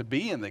 to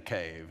be in the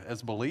cave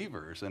as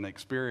believers and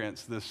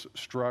experience this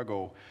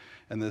struggle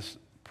and this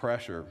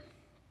pressure.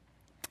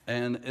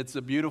 And it's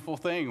a beautiful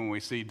thing when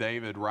we see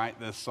David write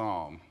this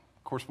psalm.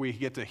 Of course, we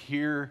get to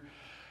hear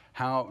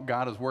how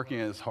God is working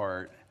in his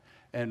heart.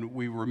 And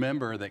we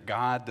remember that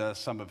God does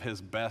some of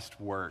his best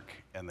work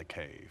in the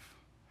cave.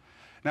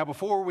 Now,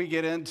 before we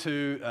get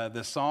into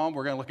this psalm,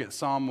 we're going to look at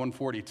Psalm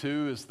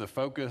 142 as the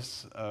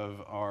focus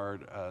of our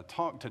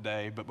talk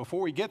today. But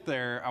before we get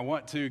there, I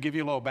want to give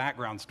you a little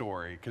background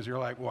story, because you're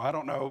like, well, I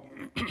don't know.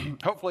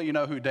 Hopefully you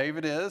know who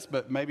David is,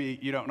 but maybe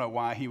you don't know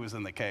why he was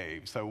in the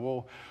cave. So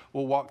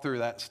we'll walk through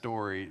that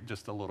story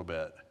just a little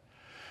bit.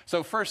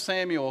 So 1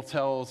 Samuel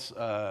tells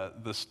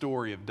the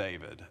story of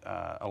David,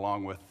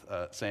 along with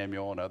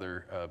Samuel and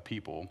other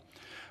people.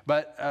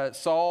 But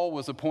Saul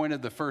was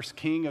appointed the first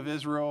king of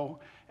Israel,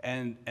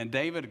 and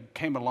David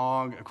came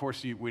along. Of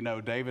course, we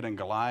know David and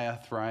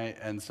Goliath, right?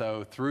 And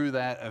so through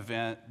that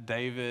event,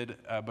 David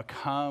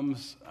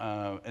becomes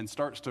and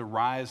starts to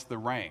rise the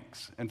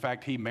ranks. In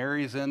fact, he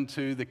marries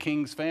into the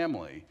king's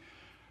family.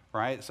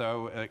 Right,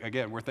 so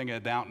again, we're thinking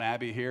of Downton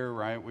Abbey here,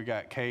 right? We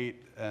got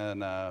Kate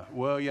and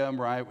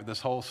William, right, with this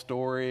whole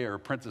story, or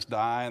Princess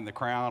Di and the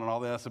crown and all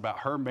this about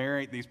her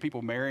marrying, these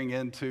people marrying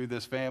into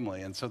this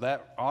family. And so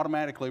that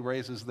automatically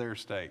raises their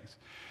stakes.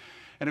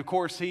 And of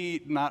course,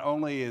 he not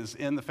only is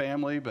in the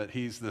family, but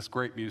he's this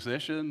great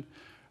musician.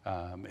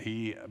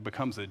 He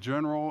becomes a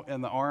general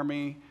in the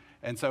army.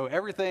 And so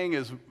everything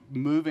is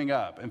moving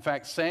up. In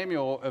fact,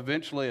 Samuel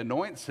eventually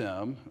anoints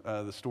him,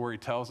 the story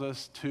tells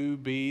us, to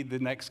be the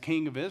next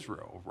king of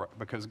Israel,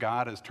 because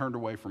God has turned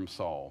away from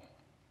Saul.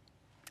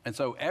 And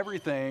so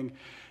everything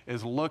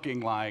is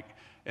looking like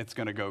it's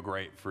going to go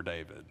great for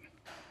David.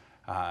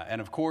 And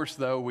of course,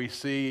 though, we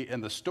see in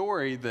the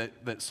story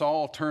that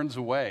Saul turns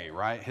away,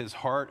 right? His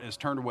heart is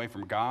turned away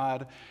from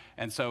God.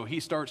 And so he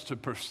starts to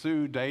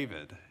pursue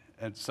David.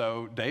 And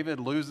so David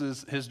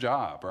loses his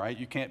job, right?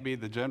 You can't be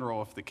the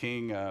general if the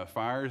king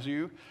fires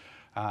you.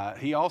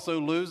 He also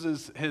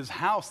loses his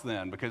house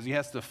then, because he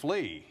has to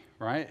flee,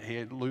 right?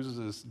 He loses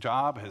his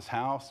job, his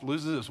house,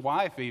 loses his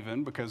wife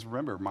even, because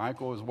remember,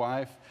 Michal, his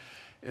wife,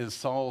 is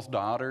Saul's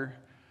daughter.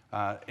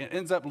 It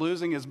ends up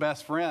losing his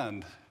best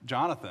friend,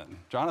 Jonathan.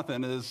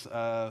 Jonathan is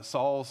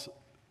Saul's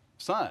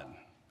son.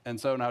 And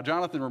so now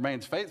Jonathan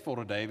remains faithful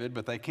to David,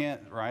 but they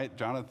can't, right?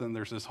 Jonathan,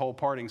 there's this whole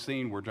parting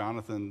scene where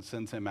Jonathan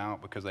sends him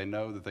out because they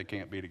know that they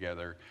can't be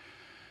together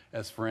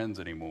as friends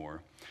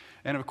anymore.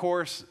 And of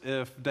course,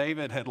 if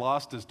David had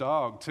lost his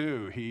dog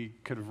too, he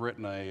could have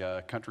written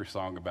a country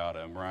song about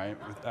him, right?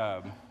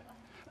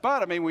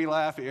 But I mean, we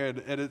laugh and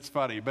it's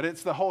funny, but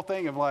it's the whole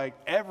thing of like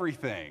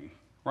everything,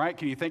 right?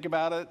 Can you think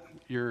about it?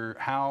 Your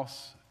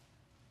house,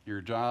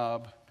 your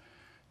job,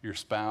 your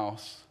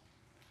spouse.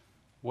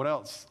 What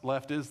else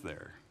left is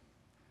there?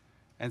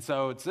 And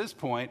so at this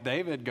point,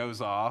 David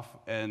goes off,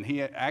 and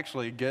he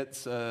actually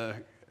gets a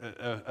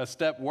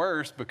step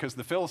worse because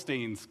the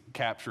Philistines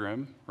capture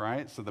him,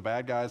 right? So the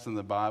bad guys in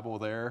the Bible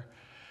there.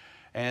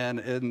 And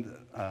in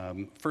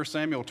 1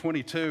 Samuel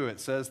 22, it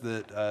says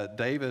that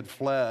David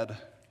fled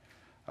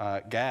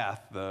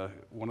Gath,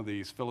 one of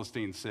these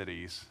Philistine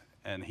cities,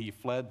 and he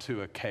fled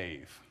to a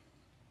cave.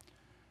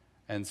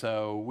 And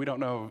so we don't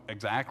know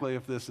exactly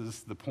if this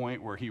is the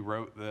point where he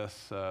wrote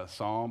this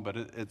psalm, but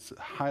it's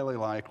highly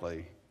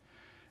likely.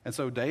 And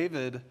so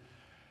David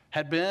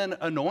had been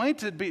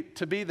anointed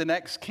to be the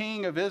next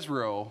king of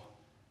Israel,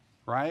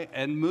 right?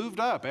 And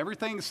moved up.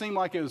 Everything seemed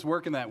like it was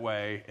working that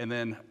way, and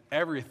then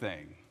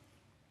everything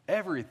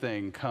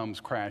comes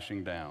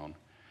crashing down.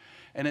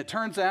 And it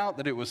turns out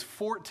that it was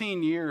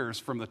 14 years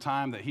from the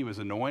time that he was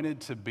anointed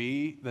to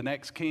be the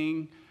next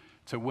king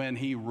to when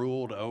he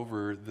ruled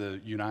over the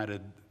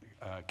United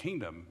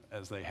Kingdom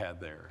as they had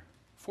there.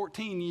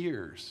 14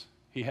 years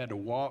he had to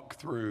walk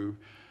through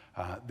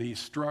these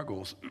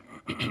struggles.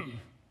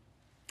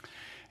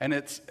 And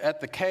it's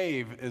at the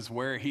cave is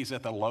where he's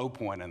at the low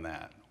point in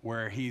that,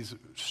 where he's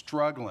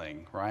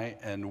struggling, right,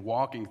 and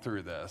walking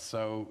through this.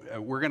 So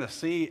we're going to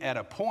see at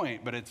a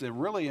point, but it's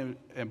really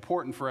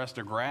important for us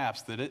to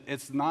grasp that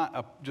it's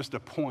not just a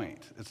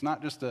point. It's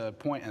not just a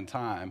point in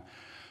time,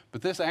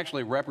 but this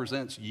actually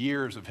represents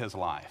years of his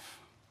life.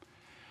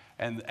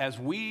 And as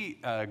we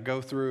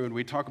go through and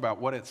we talk about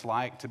what it's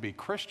like to be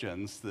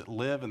Christians that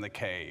live in the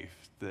cave,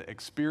 that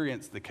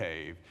experience the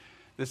cave,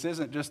 this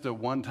isn't just a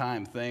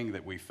one-time thing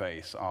that we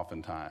face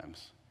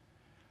oftentimes.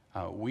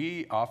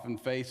 We often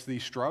face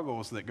these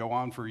struggles that go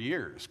on for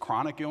years,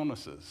 chronic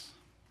illnesses,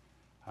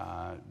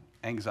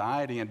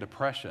 anxiety and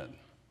depression.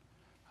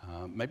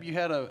 Maybe you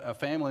had a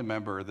family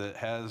member that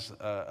has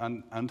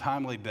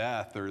untimely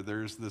death, or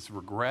there's this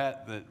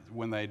regret that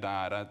when they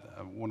died.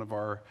 One of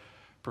our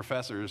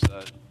professors,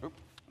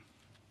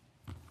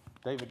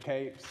 David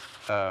Capes,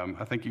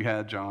 I think you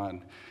had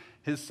John.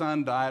 His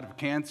son died of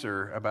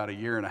cancer about a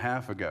year and a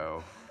half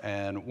ago.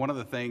 And one of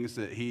the things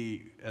that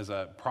as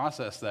I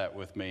processed that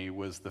with me,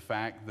 was the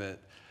fact that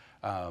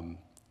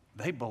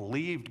they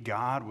believed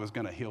God was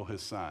going to heal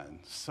his son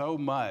so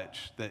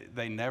much that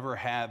they never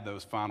had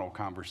those final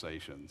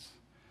conversations.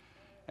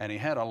 And he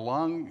had a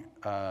lung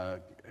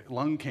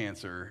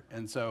cancer.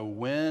 And so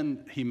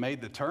when he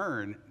made the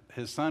turn,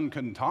 his son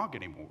couldn't talk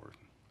anymore.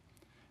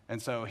 And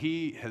so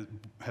he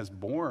has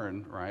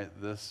borne, right,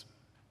 this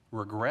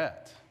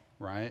regret,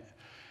 right?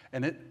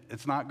 And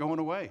it's not going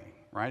away,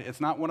 right?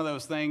 It's not one of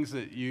those things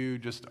that you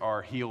just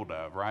are healed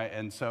of, right?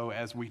 And so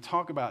as we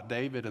talk about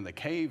David in the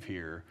cave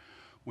here,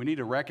 we need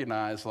to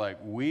recognize, like,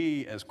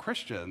 we as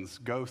Christians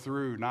go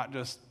through not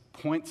just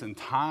points in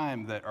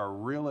time that are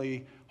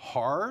really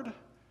hard.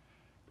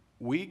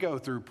 We go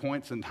through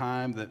points in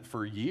time that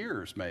for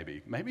years,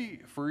 maybe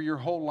for your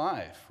whole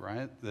life,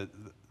 right? That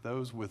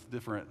those with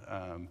different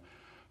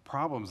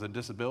problems and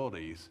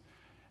disabilities.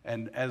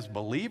 And as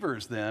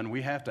believers, then,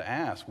 we have to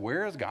ask,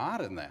 where is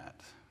God in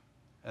that?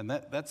 And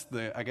that's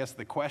I guess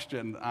the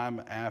question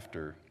I'm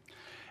after.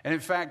 And in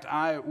fact,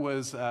 it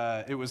was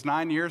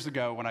 9 years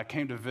ago when I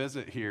came to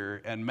visit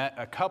here and met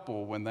a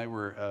couple when they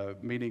were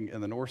meeting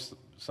in the north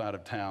side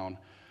of town.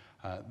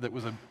 That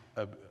was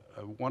a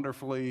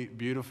wonderfully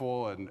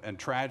beautiful and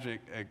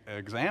tragic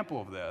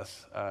example of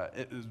this.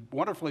 It was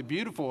wonderfully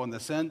beautiful in the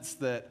sense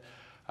that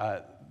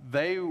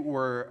they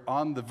were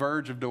on the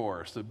verge of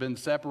divorce. They'd been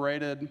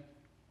separated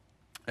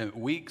and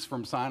weeks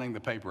from signing the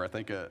paper, I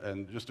think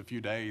in just a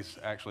few days,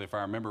 actually, if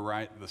I remember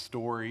right, the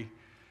story.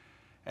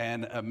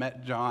 And I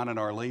met John and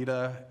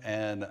Arlita,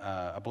 and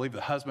I believe the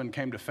husband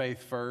came to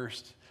faith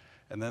first,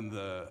 and then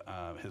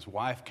his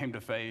wife came to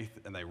faith,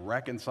 and they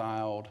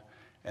reconciled,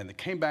 and they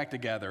came back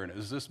together, and it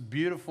was this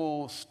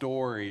beautiful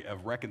story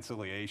of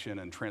reconciliation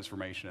and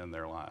transformation in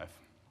their life.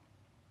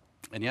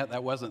 And yet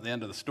that wasn't the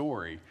end of the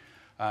story.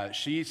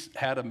 She's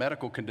had a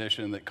medical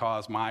condition that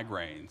caused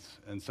migraines,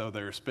 and so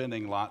they're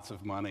spending lots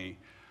of money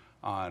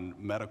on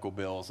medical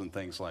bills and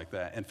things like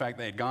that. In fact,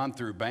 they had gone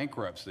through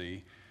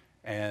bankruptcy,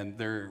 and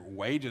their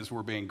wages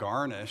were being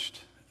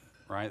garnished,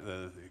 right,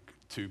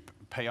 to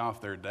pay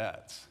off their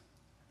debts.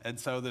 And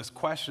so this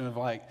question of,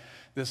 like,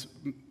 this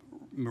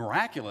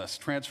miraculous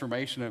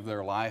transformation of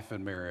their life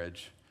and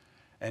marriage,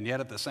 and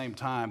yet at the same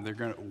time, they're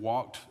going to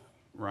walk,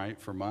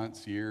 right, for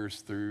months,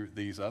 years through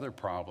these other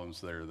problems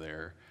that are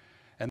there.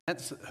 And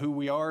that's who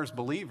we are as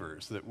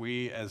believers, that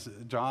we, as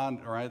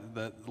John, right,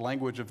 the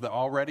language of the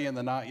already and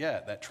the not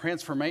yet, that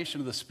transformation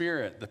of the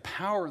Spirit, the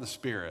power of the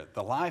Spirit,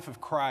 the life of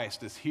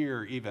Christ is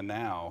here even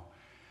now.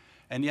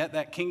 And yet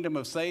that kingdom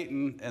of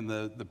Satan and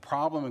the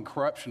problem and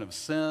corruption of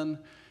sin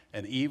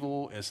and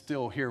evil is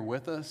still here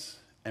with us.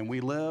 And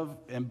we live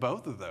in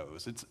both of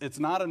those. It's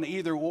not an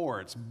either or,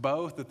 it's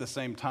both at the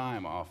same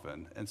time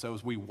often. And so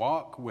as we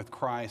walk with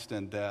Christ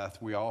in death,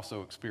 we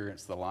also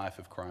experience the life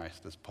of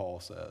Christ, as Paul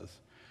says.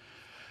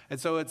 And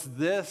so it's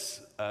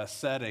this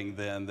setting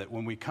then that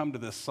when we come to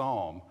this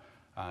psalm,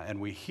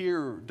 and we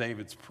hear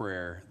David's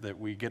prayer, that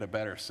we get a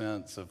better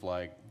sense of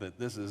like that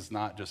this is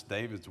not just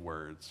David's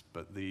words,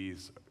 but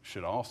these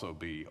should also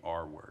be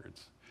our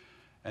words.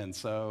 And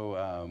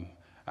so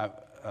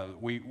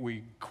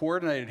we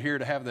coordinated here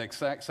to have the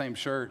exact same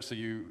shirt, so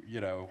you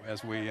know,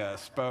 as we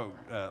spoke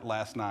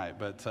last night.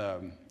 But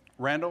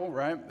Randall,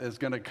 right, is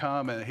going to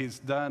come, and he's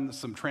done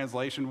some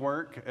translation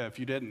work, if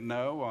you didn't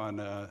know, on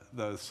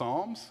the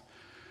Psalms.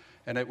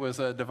 And it was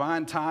a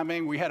divine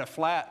timing. We had a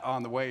flat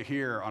on the way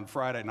here on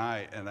Friday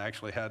night and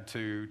actually had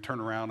to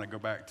turn around and go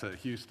back to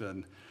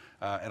Houston.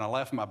 And I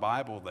left my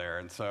Bible there.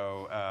 And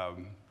so,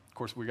 of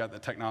course, we got the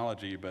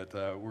technology, but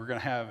we're going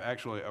to have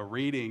actually a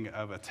reading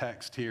of a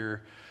text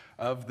here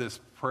of this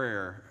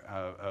prayer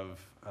of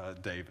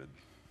David.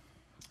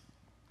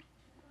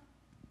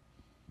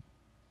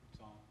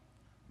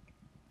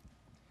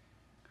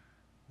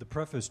 The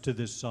preface to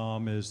this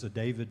psalm is the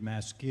David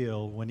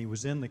Maskil when he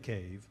was in the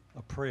cave,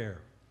 a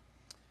prayer.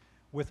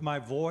 With my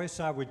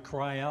voice I would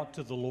cry out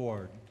to the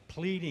Lord,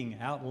 pleading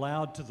out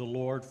loud to the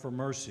Lord for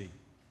mercy.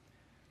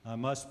 I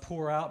must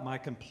pour out my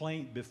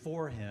complaint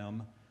before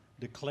him,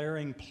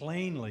 declaring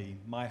plainly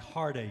my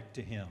heartache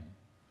to him.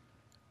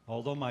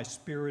 Although my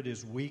spirit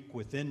is weak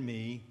within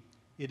me,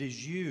 it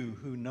is you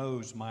who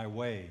knows my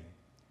way,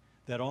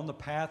 that on the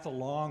path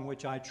along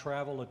which I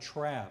travel a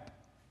trap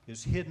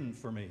is hidden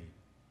for me.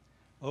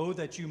 Oh,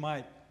 that you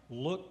might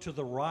look to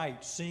the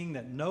right, seeing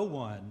that no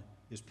one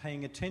is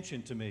paying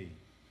attention to me.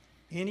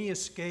 Any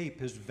escape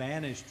has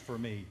vanished for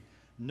me.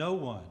 No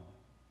one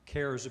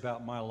cares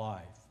about my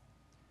life.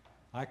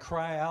 I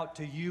cry out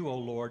to you, O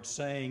Lord,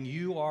 saying,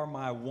 you are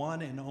my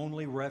one and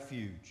only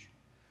refuge,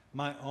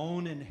 my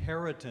own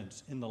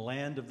inheritance in the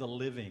land of the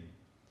living.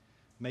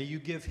 May you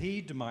give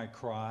heed to my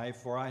cry,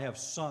 for I have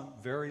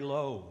sunk very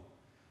low.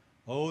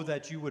 Oh,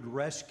 that you would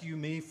rescue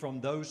me from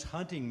those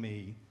hunting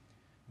me.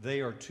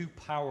 They are too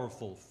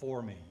powerful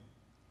for me.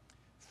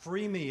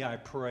 Free me, I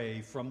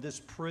pray, from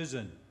this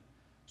prison,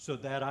 so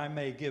that I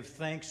may give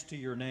thanks to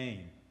your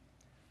name.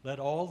 Let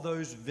all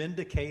those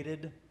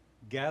vindicated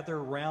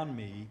gather round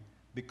me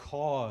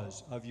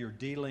because of your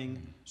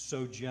dealing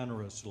so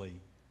generously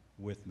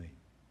with me.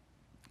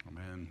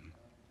 Amen.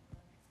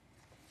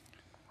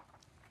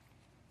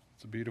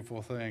 It's a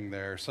beautiful thing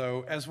there.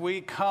 So as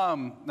we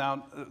come,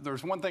 now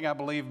there's one thing I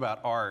believe about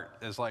art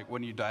is like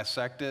when you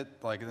dissect it,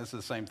 like this is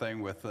the same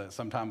thing with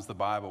sometimes the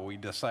Bible. We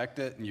dissect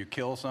it and you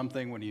kill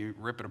something when you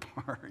rip it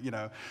apart. You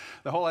know,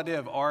 the whole idea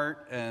of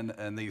art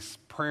and these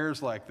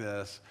prayers like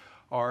this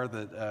are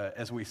that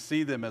as we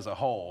see them as a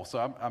whole. So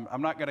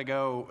I'm not going to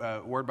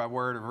go word by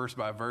word or verse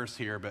by verse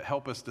here, but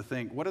help us to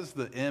think, what is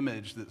the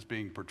image that's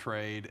being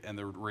portrayed and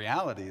the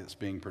reality that's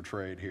being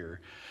portrayed here?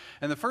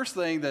 And the first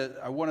thing that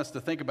I want us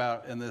to think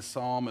about in this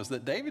psalm is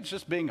that David's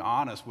just being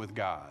honest with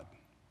God,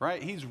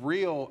 right? He's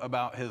real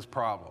about his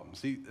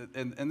problems.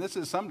 And this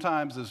is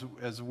sometimes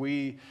as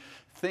we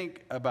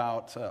think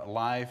about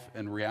life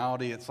and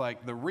reality, it's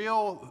like the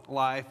real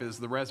life is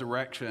the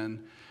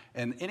resurrection.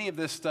 And any of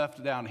this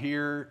stuff down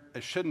here,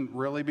 it shouldn't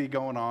really be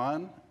going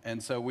on.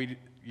 And so we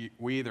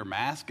either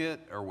mask it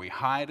or we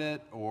hide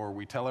it or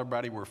we tell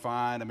everybody we're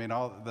fine. I mean,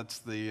 that's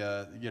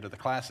the the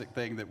classic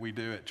thing that we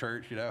do at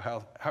church. You know,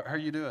 how are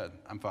you doing?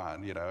 I'm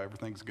fine. You know,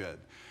 everything's good.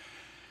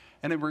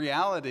 And in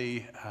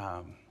reality,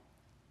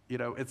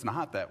 it's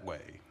not that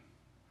way.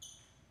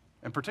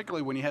 And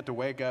particularly when you have to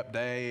wake up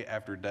day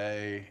after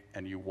day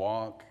and you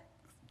walk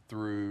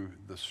through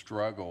the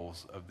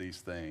struggles of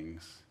these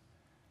things,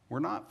 we're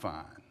not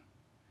fine.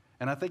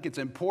 And I think it's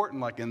important,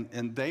 like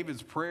in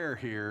David's prayer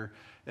here,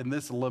 in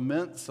this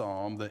lament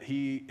psalm, that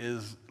he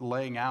is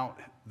laying out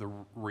the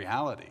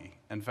reality.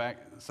 In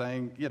fact,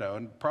 saying,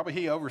 and probably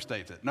he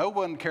overstates it. No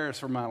one cares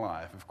for my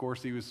life. Of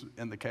course, he was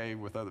in the cave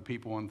with other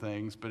people and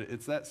things, but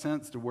it's that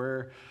sense to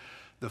where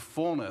the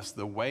fullness,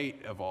 the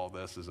weight of all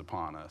this is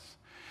upon us.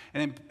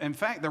 And in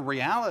fact, the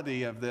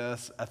reality of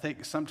this, I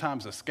think,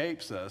 sometimes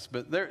escapes us,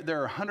 but there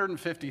are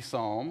 150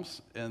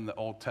 psalms in the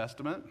Old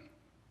Testament.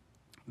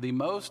 The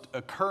most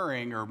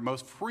occurring or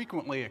most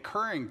frequently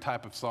occurring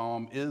type of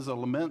psalm is a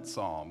lament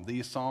psalm,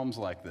 these psalms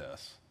like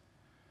this.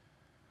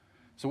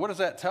 So what does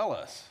that tell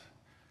us?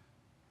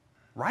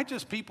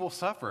 Righteous people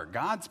suffer.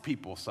 God's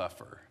people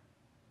suffer.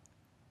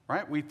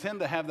 Right? We tend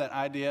to have that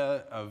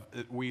idea of,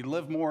 we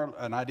live more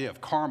an idea of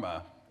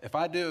karma. If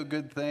I do a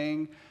good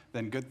thing,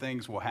 then good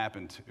things will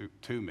happen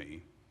to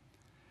me.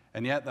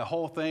 And yet the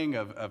whole thing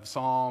of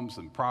Psalms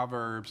and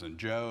Proverbs and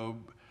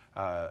Job,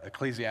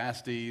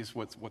 Ecclesiastes,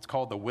 what's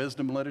called the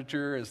wisdom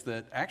literature, is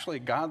that actually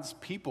God's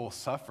people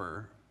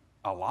suffer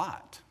a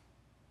lot.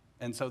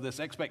 And so this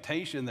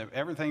expectation that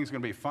everything's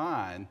going to be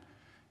fine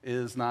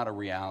is not a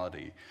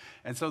reality.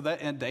 And so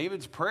that in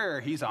David's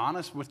prayer, he's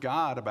honest with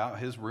God about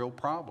his real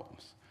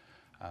problems.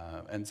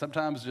 And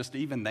sometimes just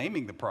even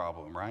naming the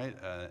problem, right?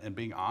 And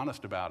being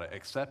honest about it,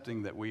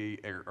 accepting that we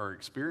are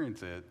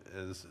experiencing it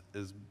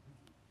is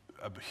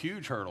a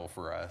huge hurdle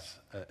for us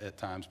at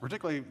times,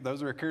 particularly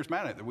those that are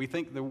charismatic, that we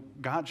think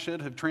that God should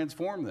have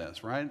transformed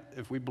this, right?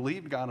 If we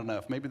believed God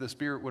enough, maybe the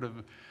Spirit would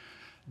have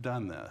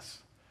done this.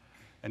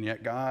 And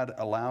yet God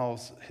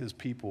allows his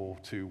people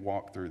to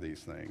walk through these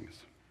things.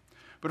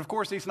 But of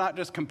course, he's not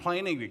just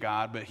complaining to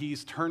God, but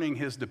he's turning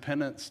his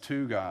dependence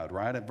to God,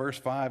 right? At verse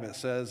 5, it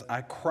says,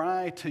 I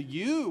cry to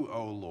you,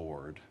 O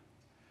Lord.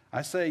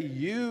 I say,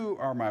 you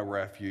are my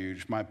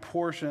refuge, my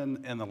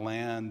portion in the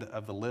land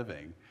of the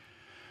living.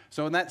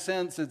 So in that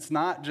sense, it's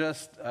not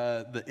just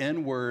the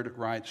inward,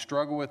 right,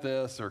 struggle with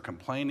this or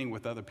complaining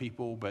with other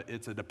people, but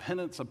it's a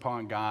dependence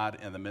upon God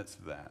in the midst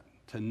of that.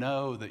 To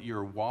know that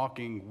you're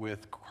walking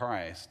with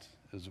Christ,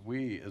 as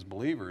we as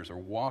believers are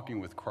walking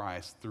with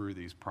Christ through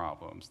these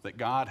problems, that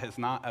God has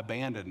not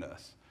abandoned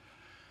us,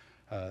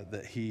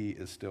 that he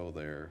is still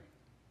there.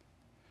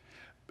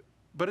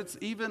 But it's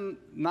even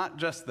not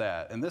just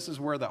that, and this is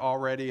where the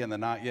already and the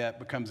not yet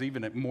becomes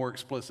even more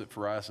explicit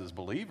for us as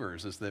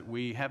believers, is that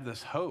we have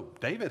this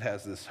hope. David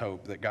has this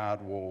hope that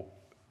God will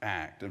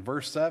act. In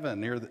verse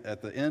 7,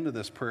 at the end of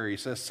this prayer, he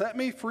says, set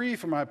me free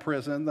from my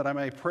prison that I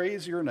may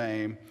praise your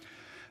name.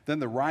 Then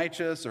the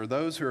righteous or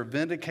those who are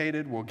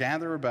vindicated will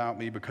gather about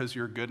me because of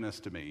your goodness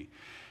to me.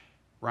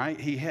 Right?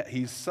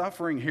 He's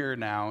suffering here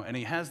now, and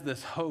he has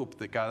this hope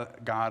that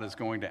God is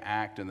going to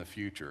act in the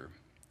future.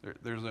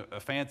 There's a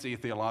fancy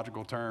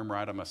theological term,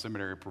 right? I'm a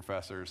seminary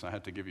professor, so I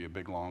had to give you a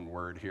big, long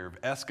word here, of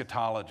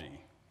eschatology.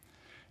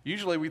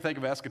 Usually we think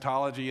of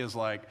eschatology as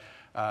like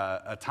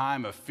a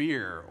time of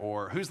fear,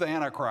 or who's the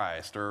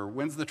Antichrist, or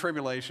when's the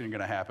tribulation going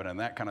to happen, and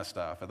that kind of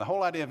stuff. And the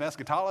whole idea of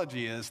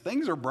eschatology is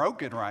things are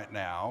broken right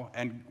now,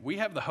 and we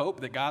have the hope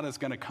that God is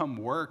going to come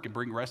work and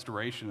bring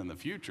restoration in the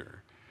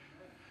future.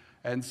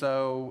 And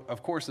so,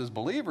 of course, as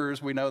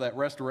believers, we know that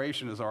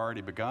restoration has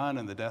already begun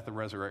in the death and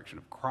resurrection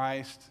of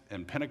Christ.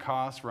 And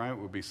Pentecost, right,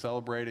 we'll be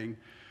celebrating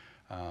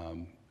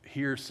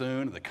here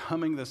soon, the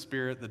coming of the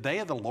Spirit. The day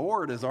of the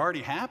Lord has already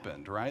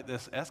happened, right?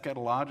 This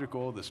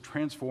eschatological, this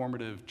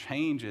transformative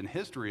change in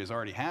history has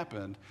already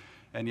happened,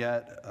 and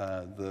yet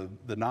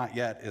the not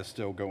yet is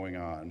still going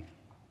on.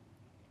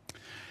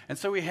 And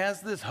so he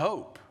has this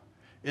hope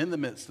in the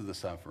midst of the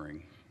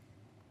suffering.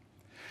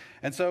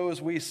 And so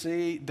as we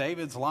see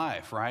David's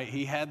life, right,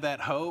 he had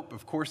that hope.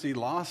 Of course, he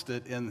lost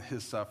it in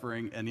his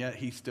suffering, and yet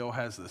he still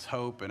has this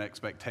hope and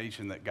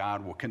expectation that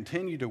God will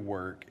continue to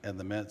work in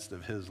the midst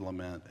of his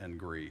lament and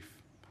grief.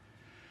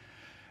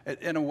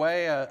 In a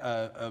way,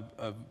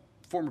 a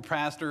former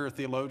pastor or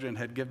theologian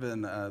had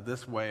given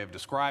this way of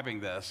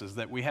describing this, is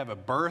that we have a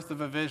birth of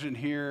a vision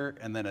here,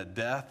 and then a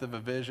death of a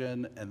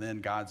vision, and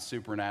then God's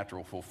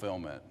supernatural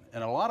fulfillment.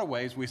 In a lot of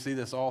ways, we see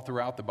this all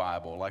throughout the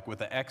Bible, like with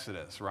the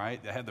Exodus,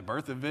 right? They had the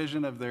birth of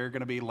vision of they're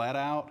going to be let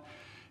out,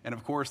 and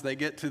of course, they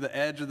get to the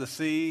edge of the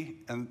sea,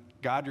 and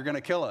God, you're going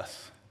to kill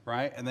us,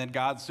 right? And then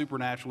God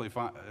supernaturally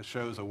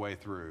shows a way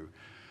through.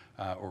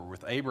 Or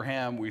with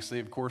Abraham, we see,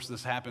 of course,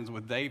 this happens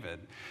with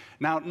David.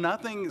 Now,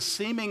 nothing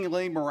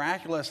seemingly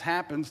miraculous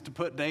happens to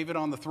put David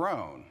on the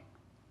throne,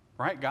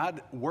 right?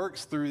 God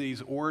works through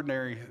these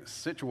ordinary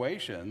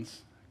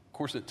situations. Of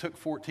course, it took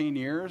 14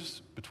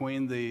 years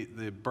between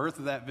the birth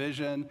of that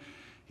vision.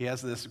 He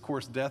has this, of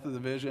course, death of the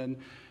vision,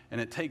 and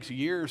it takes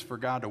years for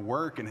God to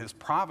work in his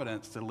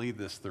providence to lead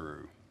this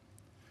through.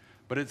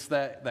 But it's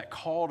that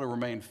call to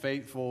remain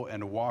faithful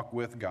and to walk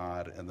with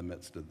God in the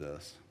midst of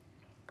this.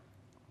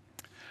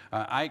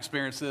 I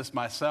experienced this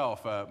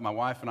myself. My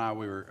wife and I,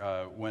 we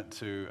went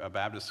to a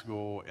Baptist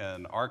school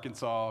in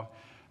Arkansas.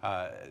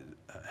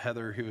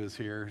 Heather, who is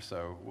here,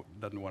 so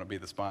doesn't want to be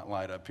the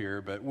spotlight up here,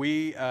 but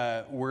we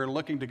were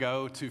looking to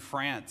go to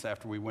France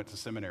after we went to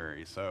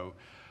seminary. So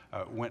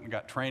went and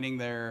got training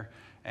there,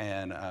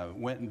 and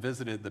went and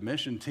visited the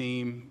mission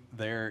team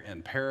there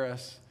in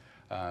Paris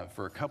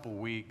for a couple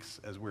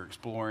weeks as we were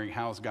exploring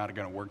how is God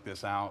going to work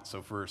this out.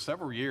 So for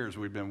several years,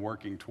 we've been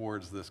working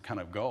towards this kind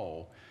of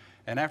goal.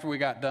 And after we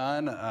got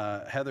done,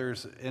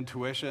 Heather's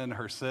intuition,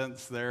 her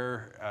sense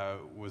there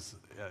was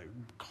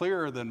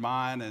clearer than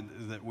mine,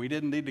 and that we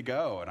didn't need to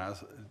go. And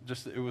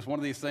it was one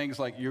of these things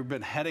like you've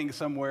been heading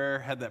somewhere,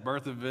 had that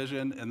birth of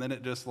vision, and then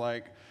it just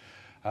like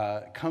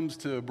comes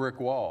to a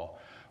brick wall.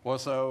 Well,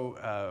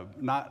 so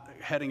not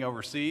heading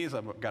overseas,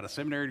 I've got a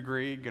seminary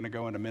degree, going to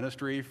go into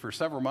ministry. For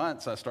several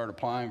months, I started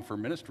applying for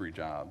ministry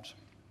jobs.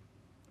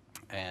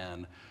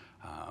 And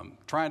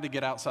trying to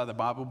get outside the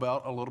Bible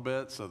Belt a little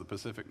bit, so the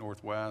Pacific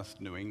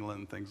Northwest, New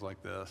England, things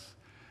like this,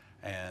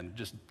 and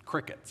just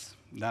crickets,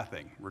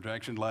 nothing,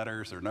 rejection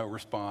letters or no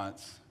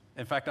response.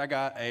 In fact, I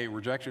got a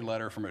rejection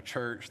letter from a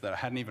church that I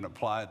hadn't even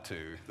applied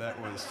to. That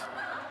was,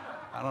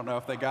 I don't know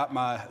if they got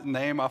my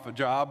name off a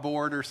job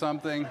board or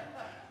something.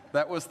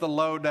 That was the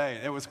low day.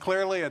 It was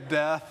clearly a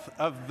death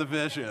of the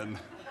vision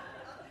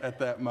at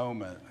that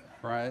moment,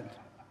 right?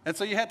 And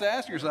so you have to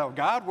ask yourself,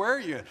 God, where are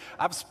you?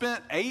 I've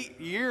spent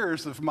 8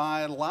 years of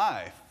my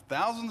life,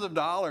 thousands of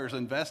dollars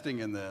investing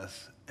in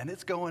this, and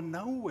it's going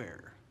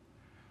nowhere.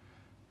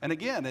 And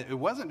again, it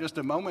wasn't just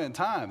a moment in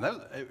time.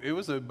 It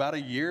was about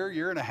a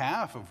year and a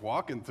half of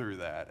walking through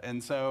that.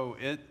 And so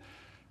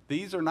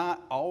these are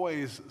not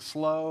always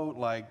slow,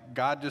 like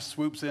God just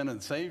swoops in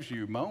and saves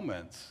you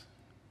moments.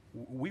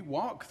 We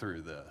walk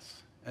through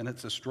this, and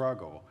it's a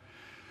struggle.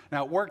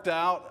 Now, it worked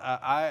out.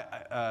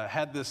 I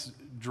had this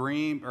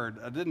dream, or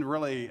I didn't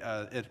really,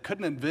 it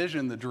couldn't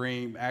envision the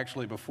dream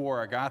actually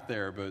before I got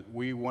there, but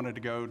we wanted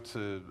to go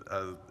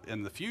to,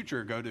 in the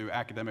future, go do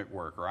academic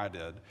work, or I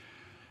did.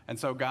 And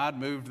so God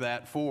moved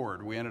that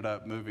forward. We ended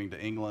up moving to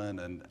England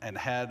and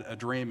had a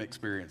dream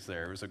experience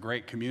there. It was a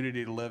great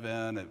community to live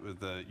in. It was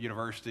the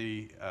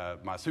university.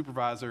 My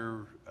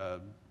supervisor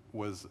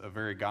was a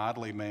very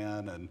godly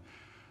man, and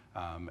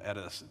at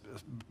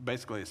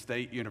basically a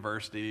state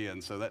university,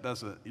 and so that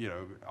doesn't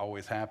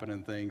always happen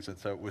in things. And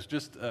so it was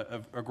just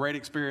a great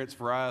experience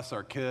for us,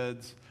 our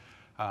kids,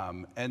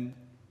 and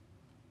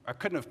I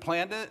couldn't have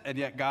planned it, and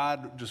yet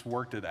God just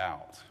worked it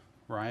out,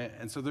 right?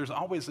 And so there's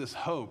always this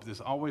hope,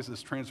 there's always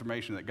this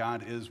transformation that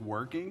God is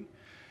working,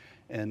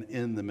 and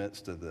in the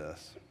midst of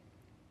this.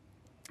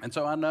 And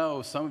so I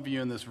know some of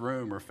you in this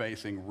room are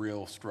facing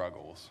real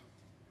struggles.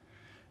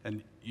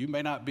 And you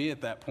may not be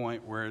at that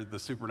point where the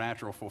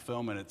supernatural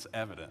fulfillment, it's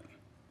evident,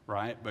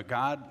 right? But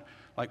God,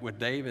 like with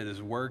David,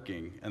 is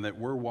working, and that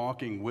we're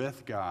walking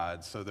with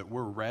God so that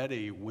we're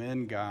ready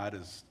when God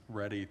is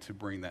ready to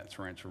bring that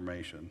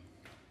transformation.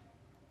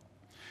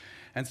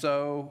 And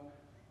so,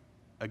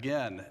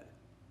 again,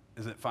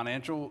 is it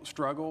financial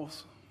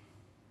struggles?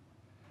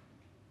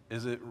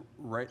 Is it,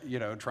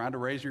 trying to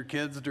raise your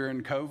kids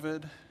during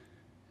COVID?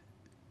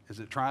 Is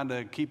it trying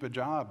to keep a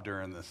job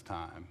during this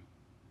time?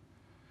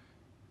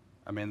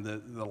 I mean,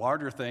 the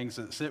larger things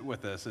that sit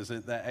with us is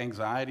that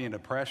anxiety and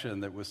depression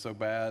that was so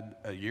bad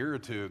a year or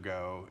two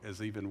ago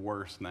is even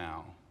worse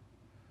now.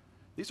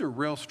 These are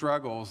real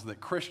struggles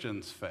that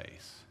Christians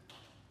face.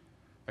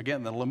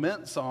 Again, the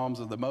lament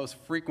psalms are the most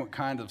frequent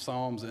kind of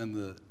psalms in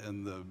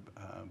the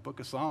book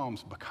of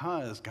Psalms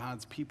because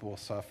God's people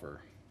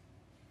suffer.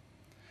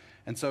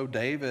 And so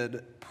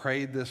David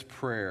prayed this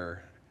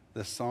prayer,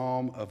 this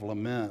psalm of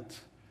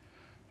lament,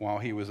 while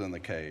he was in the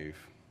cave.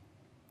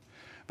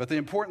 But the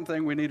important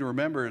thing we need to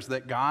remember is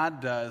that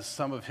God does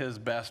some of his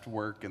best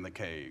work in the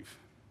cave.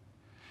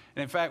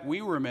 And in fact,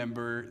 we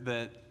remember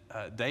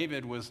that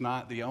David was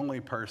not the only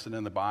person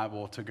in the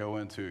Bible to go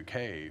into a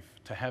cave,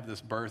 to have this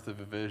birth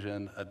of a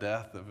vision, a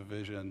death of a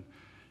vision,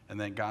 and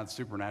then God's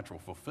supernatural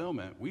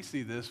fulfillment. We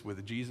see this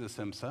with Jesus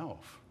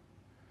himself,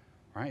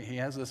 right? He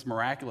has this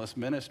miraculous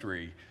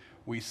ministry.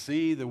 We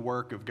see the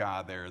work of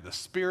God there, the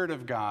Spirit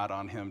of God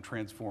on him,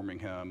 transforming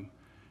him.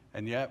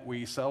 And yet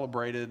we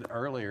celebrated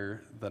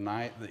earlier the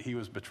night that he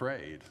was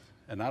betrayed.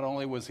 And not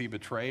only was he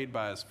betrayed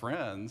by his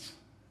friends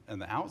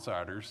and the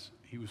outsiders,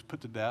 he was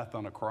put to death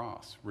on a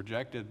cross,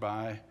 rejected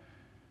by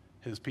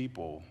his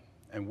people.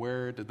 And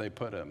where did they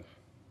put him?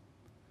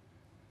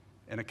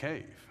 In a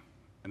cave,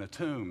 in a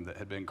tomb that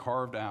had been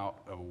carved out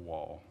of a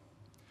wall.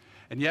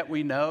 And yet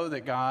we know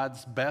that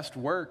God's best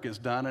work is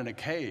done in a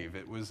cave.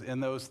 It was in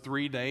those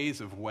 3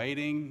 days of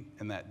waiting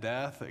and that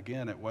death.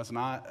 Again, it was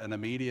not an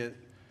immediate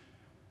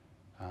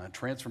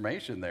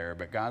transformation there,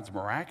 but God's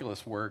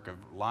miraculous work of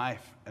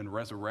life and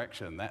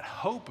resurrection, that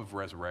hope of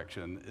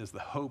resurrection is the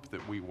hope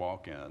that we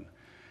walk in.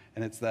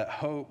 And it's that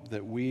hope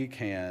that we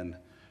can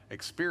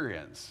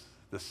experience.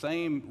 The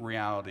same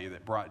reality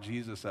that brought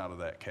Jesus out of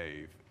that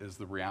cave is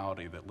the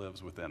reality that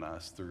lives within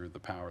us through the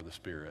power of the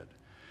Spirit.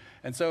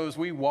 And so as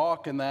we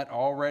walk in that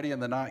already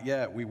and the not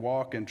yet, we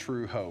walk in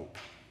true hope.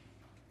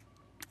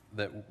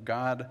 That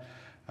God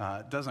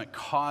doesn't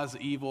cause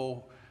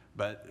evil,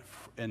 but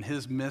in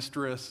his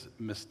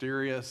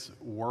mysterious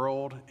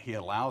world, he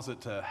allows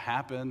it to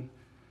happen,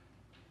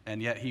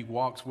 and yet he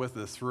walks with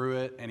us through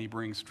it, and he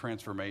brings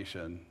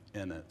transformation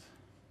in it.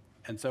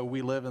 And so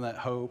we live in that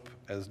hope,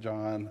 as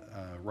John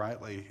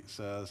rightly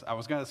says. I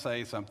was going to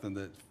say something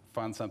that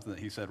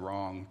he said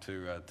wrong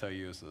to tell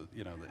you,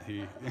 that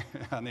he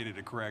I needed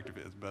to correct it,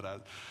 but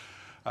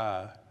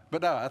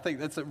no, I think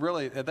that's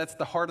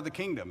the heart of the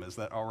kingdom, is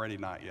that already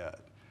not yet.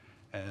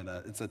 And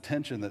it's a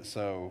tension that's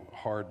so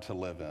hard to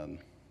live in.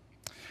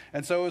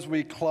 And so as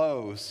we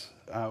close,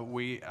 I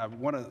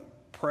want to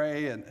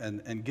pray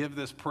and give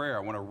this prayer. I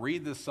want to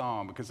read this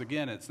psalm because,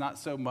 again, it's not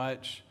so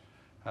much,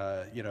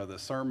 the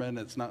sermon.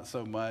 It's not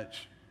so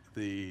much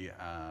the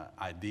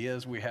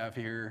ideas we have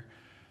here.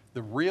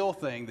 The real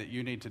thing that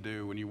you need to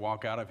do when you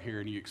walk out of here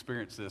and you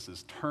experience this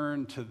is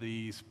turn to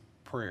these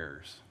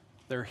prayers.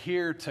 They're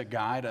here to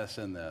guide us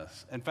in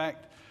this. In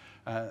fact,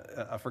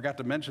 I forgot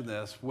to mention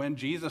this. When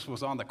Jesus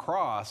was on the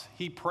cross,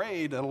 he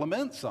prayed a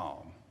lament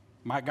psalm.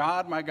 My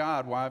God,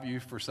 why have you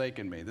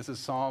forsaken me? This is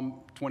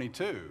Psalm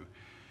 22.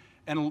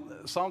 And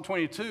Psalm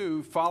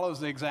 22 follows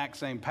the exact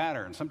same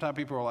pattern. Sometimes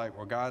people are like,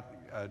 well,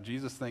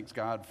 Jesus thinks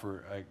God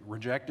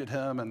rejected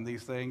him and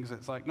these things.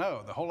 It's like,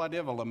 no, the whole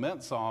idea of a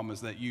lament psalm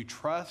is that you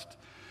trust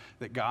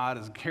that God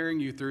is carrying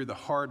you through the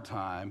hard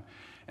time.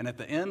 And at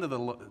the end of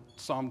the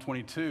Psalm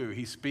 22,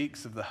 he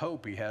speaks of the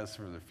hope he has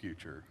for the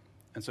future.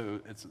 And so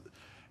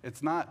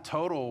it's not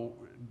total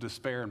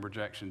despair and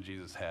rejection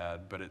Jesus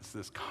had, but it's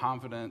this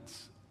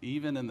confidence,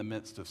 even in the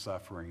midst of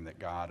suffering, that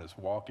God is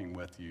walking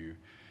with you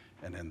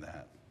and in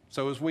that.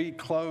 So as we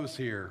close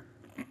here,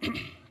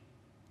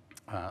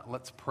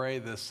 let's pray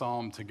this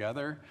psalm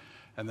together,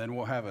 and then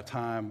we'll have a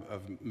time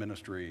of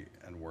ministry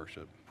and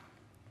worship.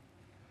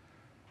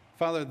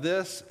 Father,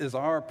 this is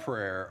our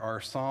prayer,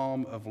 our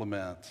psalm of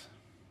lament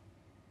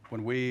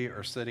when we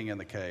are sitting in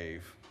the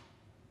cave.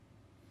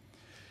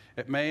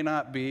 It may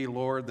not be,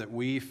 Lord, that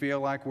we feel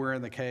like we're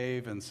in the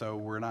cave, and so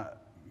we're not,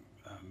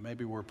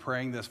 maybe we're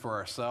praying this for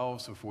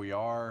ourselves if we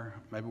are.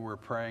 Maybe we're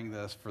praying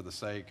this for the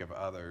sake of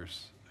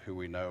others who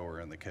we know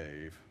are in the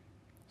cave.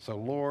 So,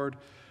 Lord,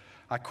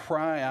 I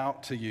cry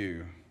out to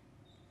you.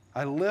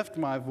 I lift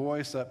my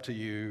voice up to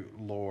you,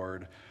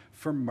 Lord,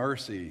 for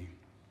mercy.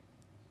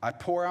 I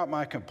pour out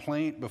my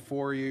complaint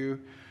before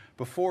you.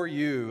 Before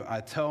you, I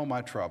tell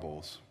my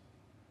troubles.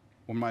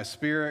 When my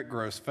spirit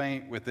grows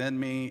faint within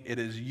me, it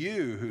is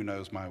you who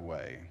knows my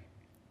way.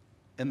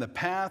 In the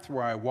path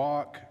where I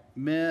walk,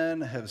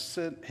 men have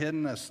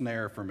hidden a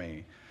snare for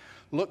me.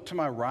 Look to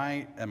my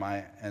right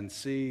and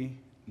see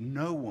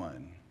no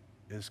one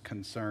is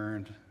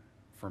concerned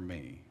for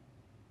me.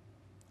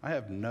 I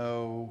have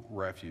no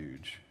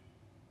refuge.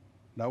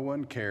 No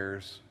one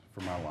cares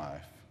for my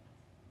life.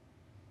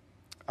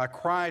 I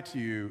cry to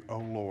you, O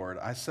Lord.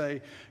 I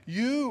say,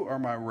 you are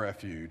my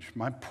refuge,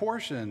 my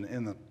portion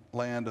in the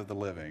land of the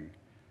living.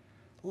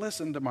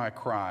 Listen to my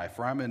cry,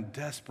 for I'm in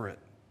desperate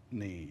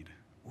need.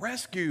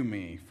 Rescue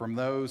me from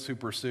those who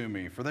pursue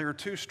me, for they are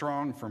too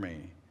strong for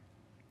me.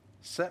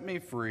 Set me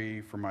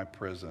free from my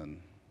prison,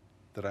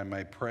 that I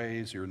may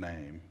praise your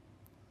name.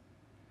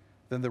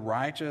 Then the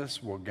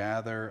righteous will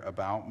gather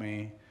about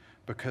me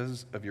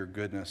because of your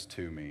goodness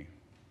to me.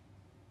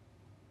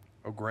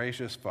 O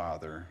gracious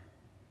Father,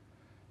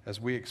 as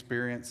we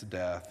experience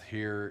death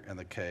here in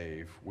the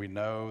cave, we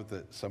know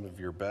that some of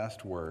your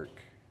best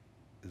work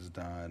is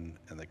done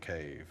in the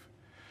cave.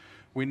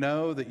 We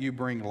know that you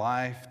bring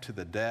life to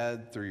the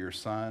dead through your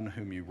Son,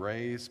 whom you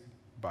raise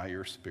by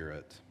your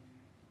Spirit.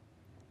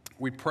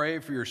 We pray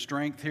for your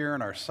strength here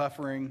in our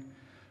suffering.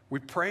 We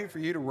pray for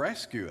you to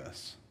rescue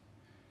us.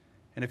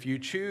 And if you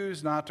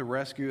choose not to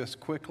rescue us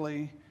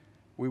quickly,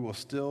 we will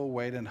still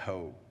wait in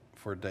hope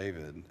for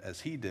David,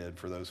 as he did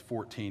for those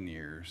 14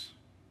 years.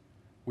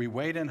 We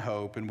wait in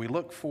hope, and we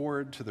look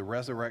forward to the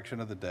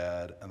resurrection of the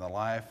dead and the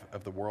life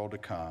of the world to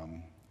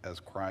come as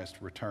Christ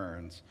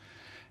returns.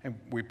 And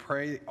we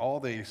pray all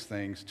these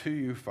things to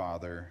you,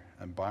 Father,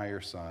 and by your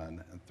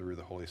Son, and through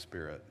the Holy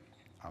Spirit.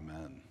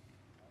 Amen.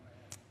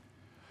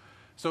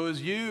 So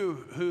as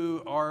you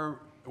who are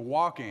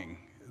walking,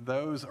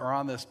 those are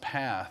on this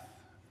path,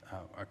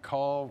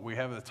 we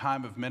have a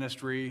time of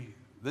ministry.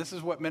 This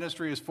is what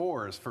ministry is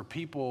for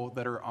people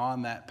that are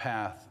on that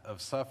path of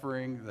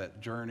suffering,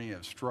 that journey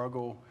of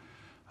struggle.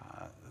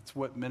 That's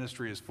what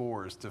ministry is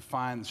to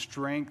find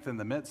strength in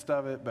the midst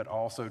of it, but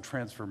also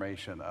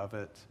transformation of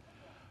it.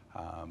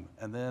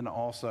 And then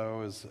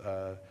also as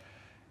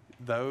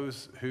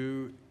those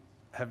who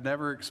have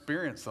never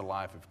experienced the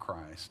life of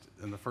Christ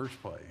in the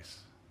first place,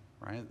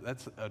 right?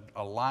 That's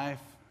a life.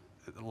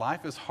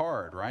 Life is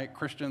hard, right?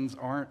 Christians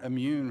aren't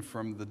immune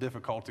from the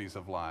difficulties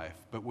of life,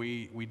 but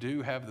we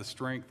do have the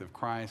strength of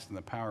Christ and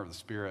the power of the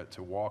Spirit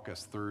to walk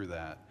us through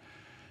that.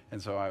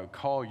 And so I would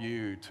call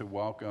you to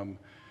welcome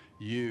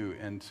you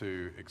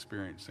into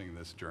experiencing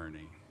this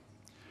journey.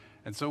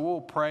 And so we'll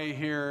pray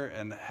here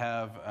and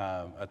have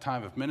a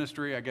time of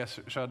ministry. I guess,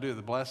 shall I do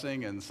the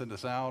blessing and send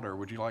us out, or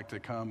would you like to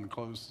come and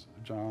close,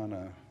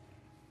 John?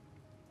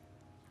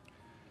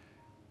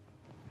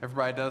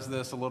 Everybody does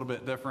this a little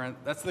bit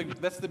different. That's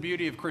the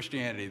beauty of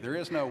Christianity. There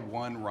is no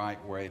one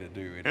right way to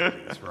do it,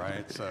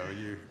 right? So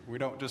we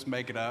don't just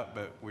make it up,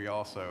 but we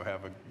also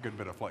have a good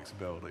bit of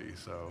flexibility.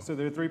 So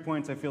there are 3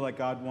 points I feel like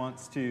God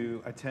wants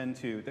to attend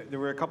to. There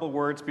were a couple of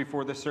words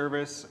before the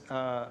service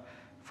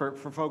for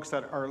folks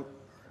that are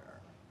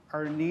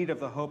in need of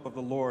the hope of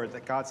the Lord,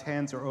 that God's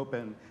hands are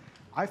open.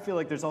 I feel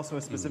like there's also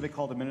a specific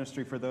call to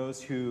ministry for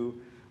those who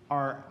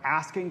are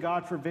asking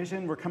God for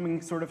vision. We're coming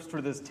sort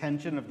of this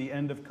tension of the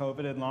end of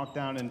COVID and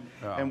lockdown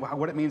and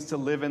what it means to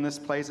live in this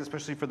place,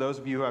 especially for those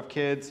of you who have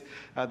kids.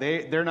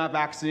 They're not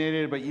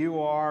vaccinated, but you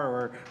are,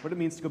 or what it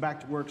means to go back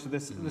to work. So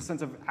this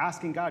sense of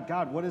asking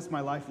God, what does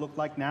my life look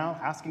like now?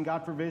 Asking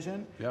God for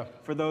vision. Yeah.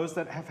 For those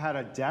that have had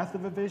a death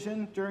of a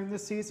vision during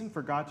this season,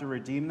 for God to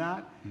redeem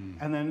that.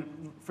 And then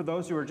for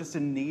those who are just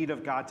in need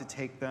of God to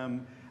take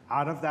them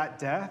out of that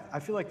death,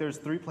 I feel like there's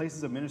 3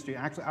 places of ministry.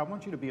 Actually, I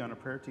want you to be on a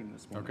prayer team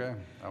this morning. Okay,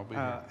 I'll be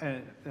here.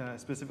 And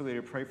specifically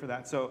to pray for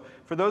that. So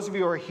for those of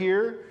you who are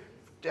here,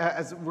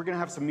 as we're going to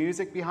have some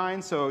music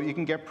behind, so you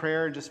can get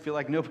prayer and just feel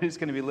like nobody's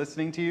going to be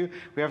listening to you.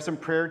 We have some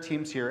prayer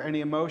teams here.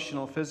 Any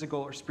emotional,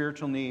 physical, or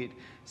spiritual need.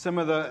 Some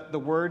of the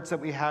words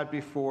that we had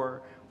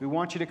before. We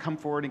want you to come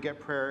forward and get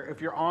prayer. If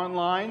you're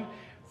online,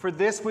 for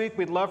this week,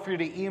 we'd love for you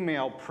to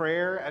email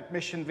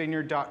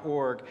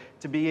prayer@missionvineyard.org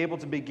to be able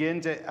to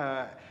begin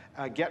to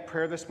get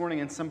prayer this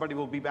morning, and somebody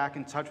will be back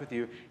in touch with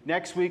you.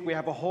 Next week, we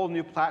have a whole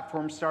new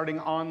platform starting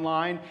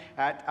online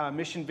at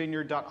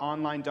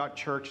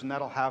missionvineyard.online.church, and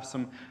that'll have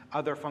some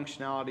other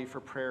functionality for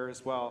prayer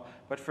as well.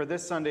 But for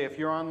this Sunday, if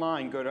you're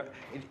online, go to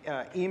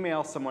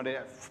email someone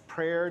at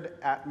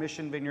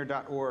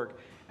prayer@missionvineyard.org,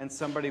 and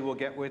somebody will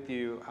get with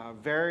you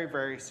very,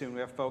 very soon. We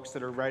have folks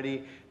that are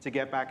ready to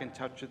get back in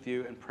touch with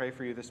you and pray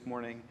for you this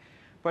morning.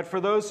 But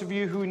for those of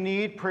you who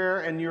need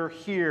prayer and you're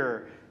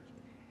here,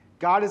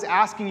 God is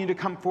asking you to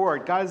come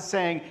forward. God is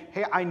saying,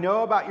 hey, I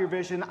know about your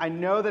vision. I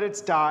know that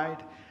it's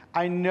died.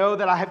 I know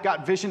that I have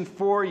got vision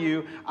for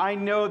you. I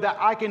know that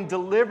I can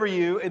deliver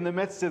you in the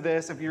midst of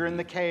this. If you're in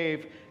the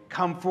cave,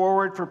 come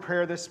forward for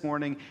prayer this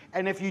morning.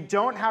 And if you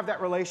don't have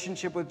that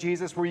relationship with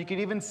Jesus where you can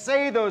even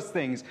say those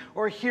things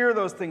or hear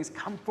those things,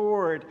 come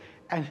forward.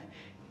 And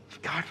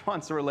God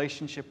wants a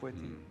relationship with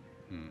you.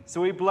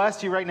 So we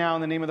bless you right now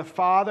in the name of the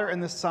Father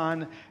and the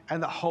Son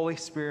and the Holy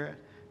Spirit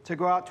to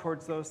go out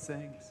towards those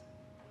things,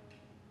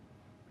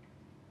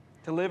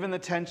 to live in the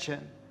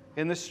tension,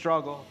 in the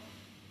struggle,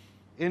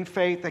 in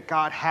faith that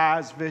God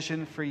has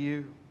vision for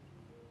you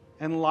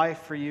and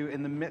life for you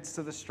in the midst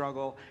of the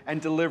struggle and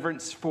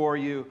deliverance for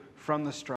you from the struggle.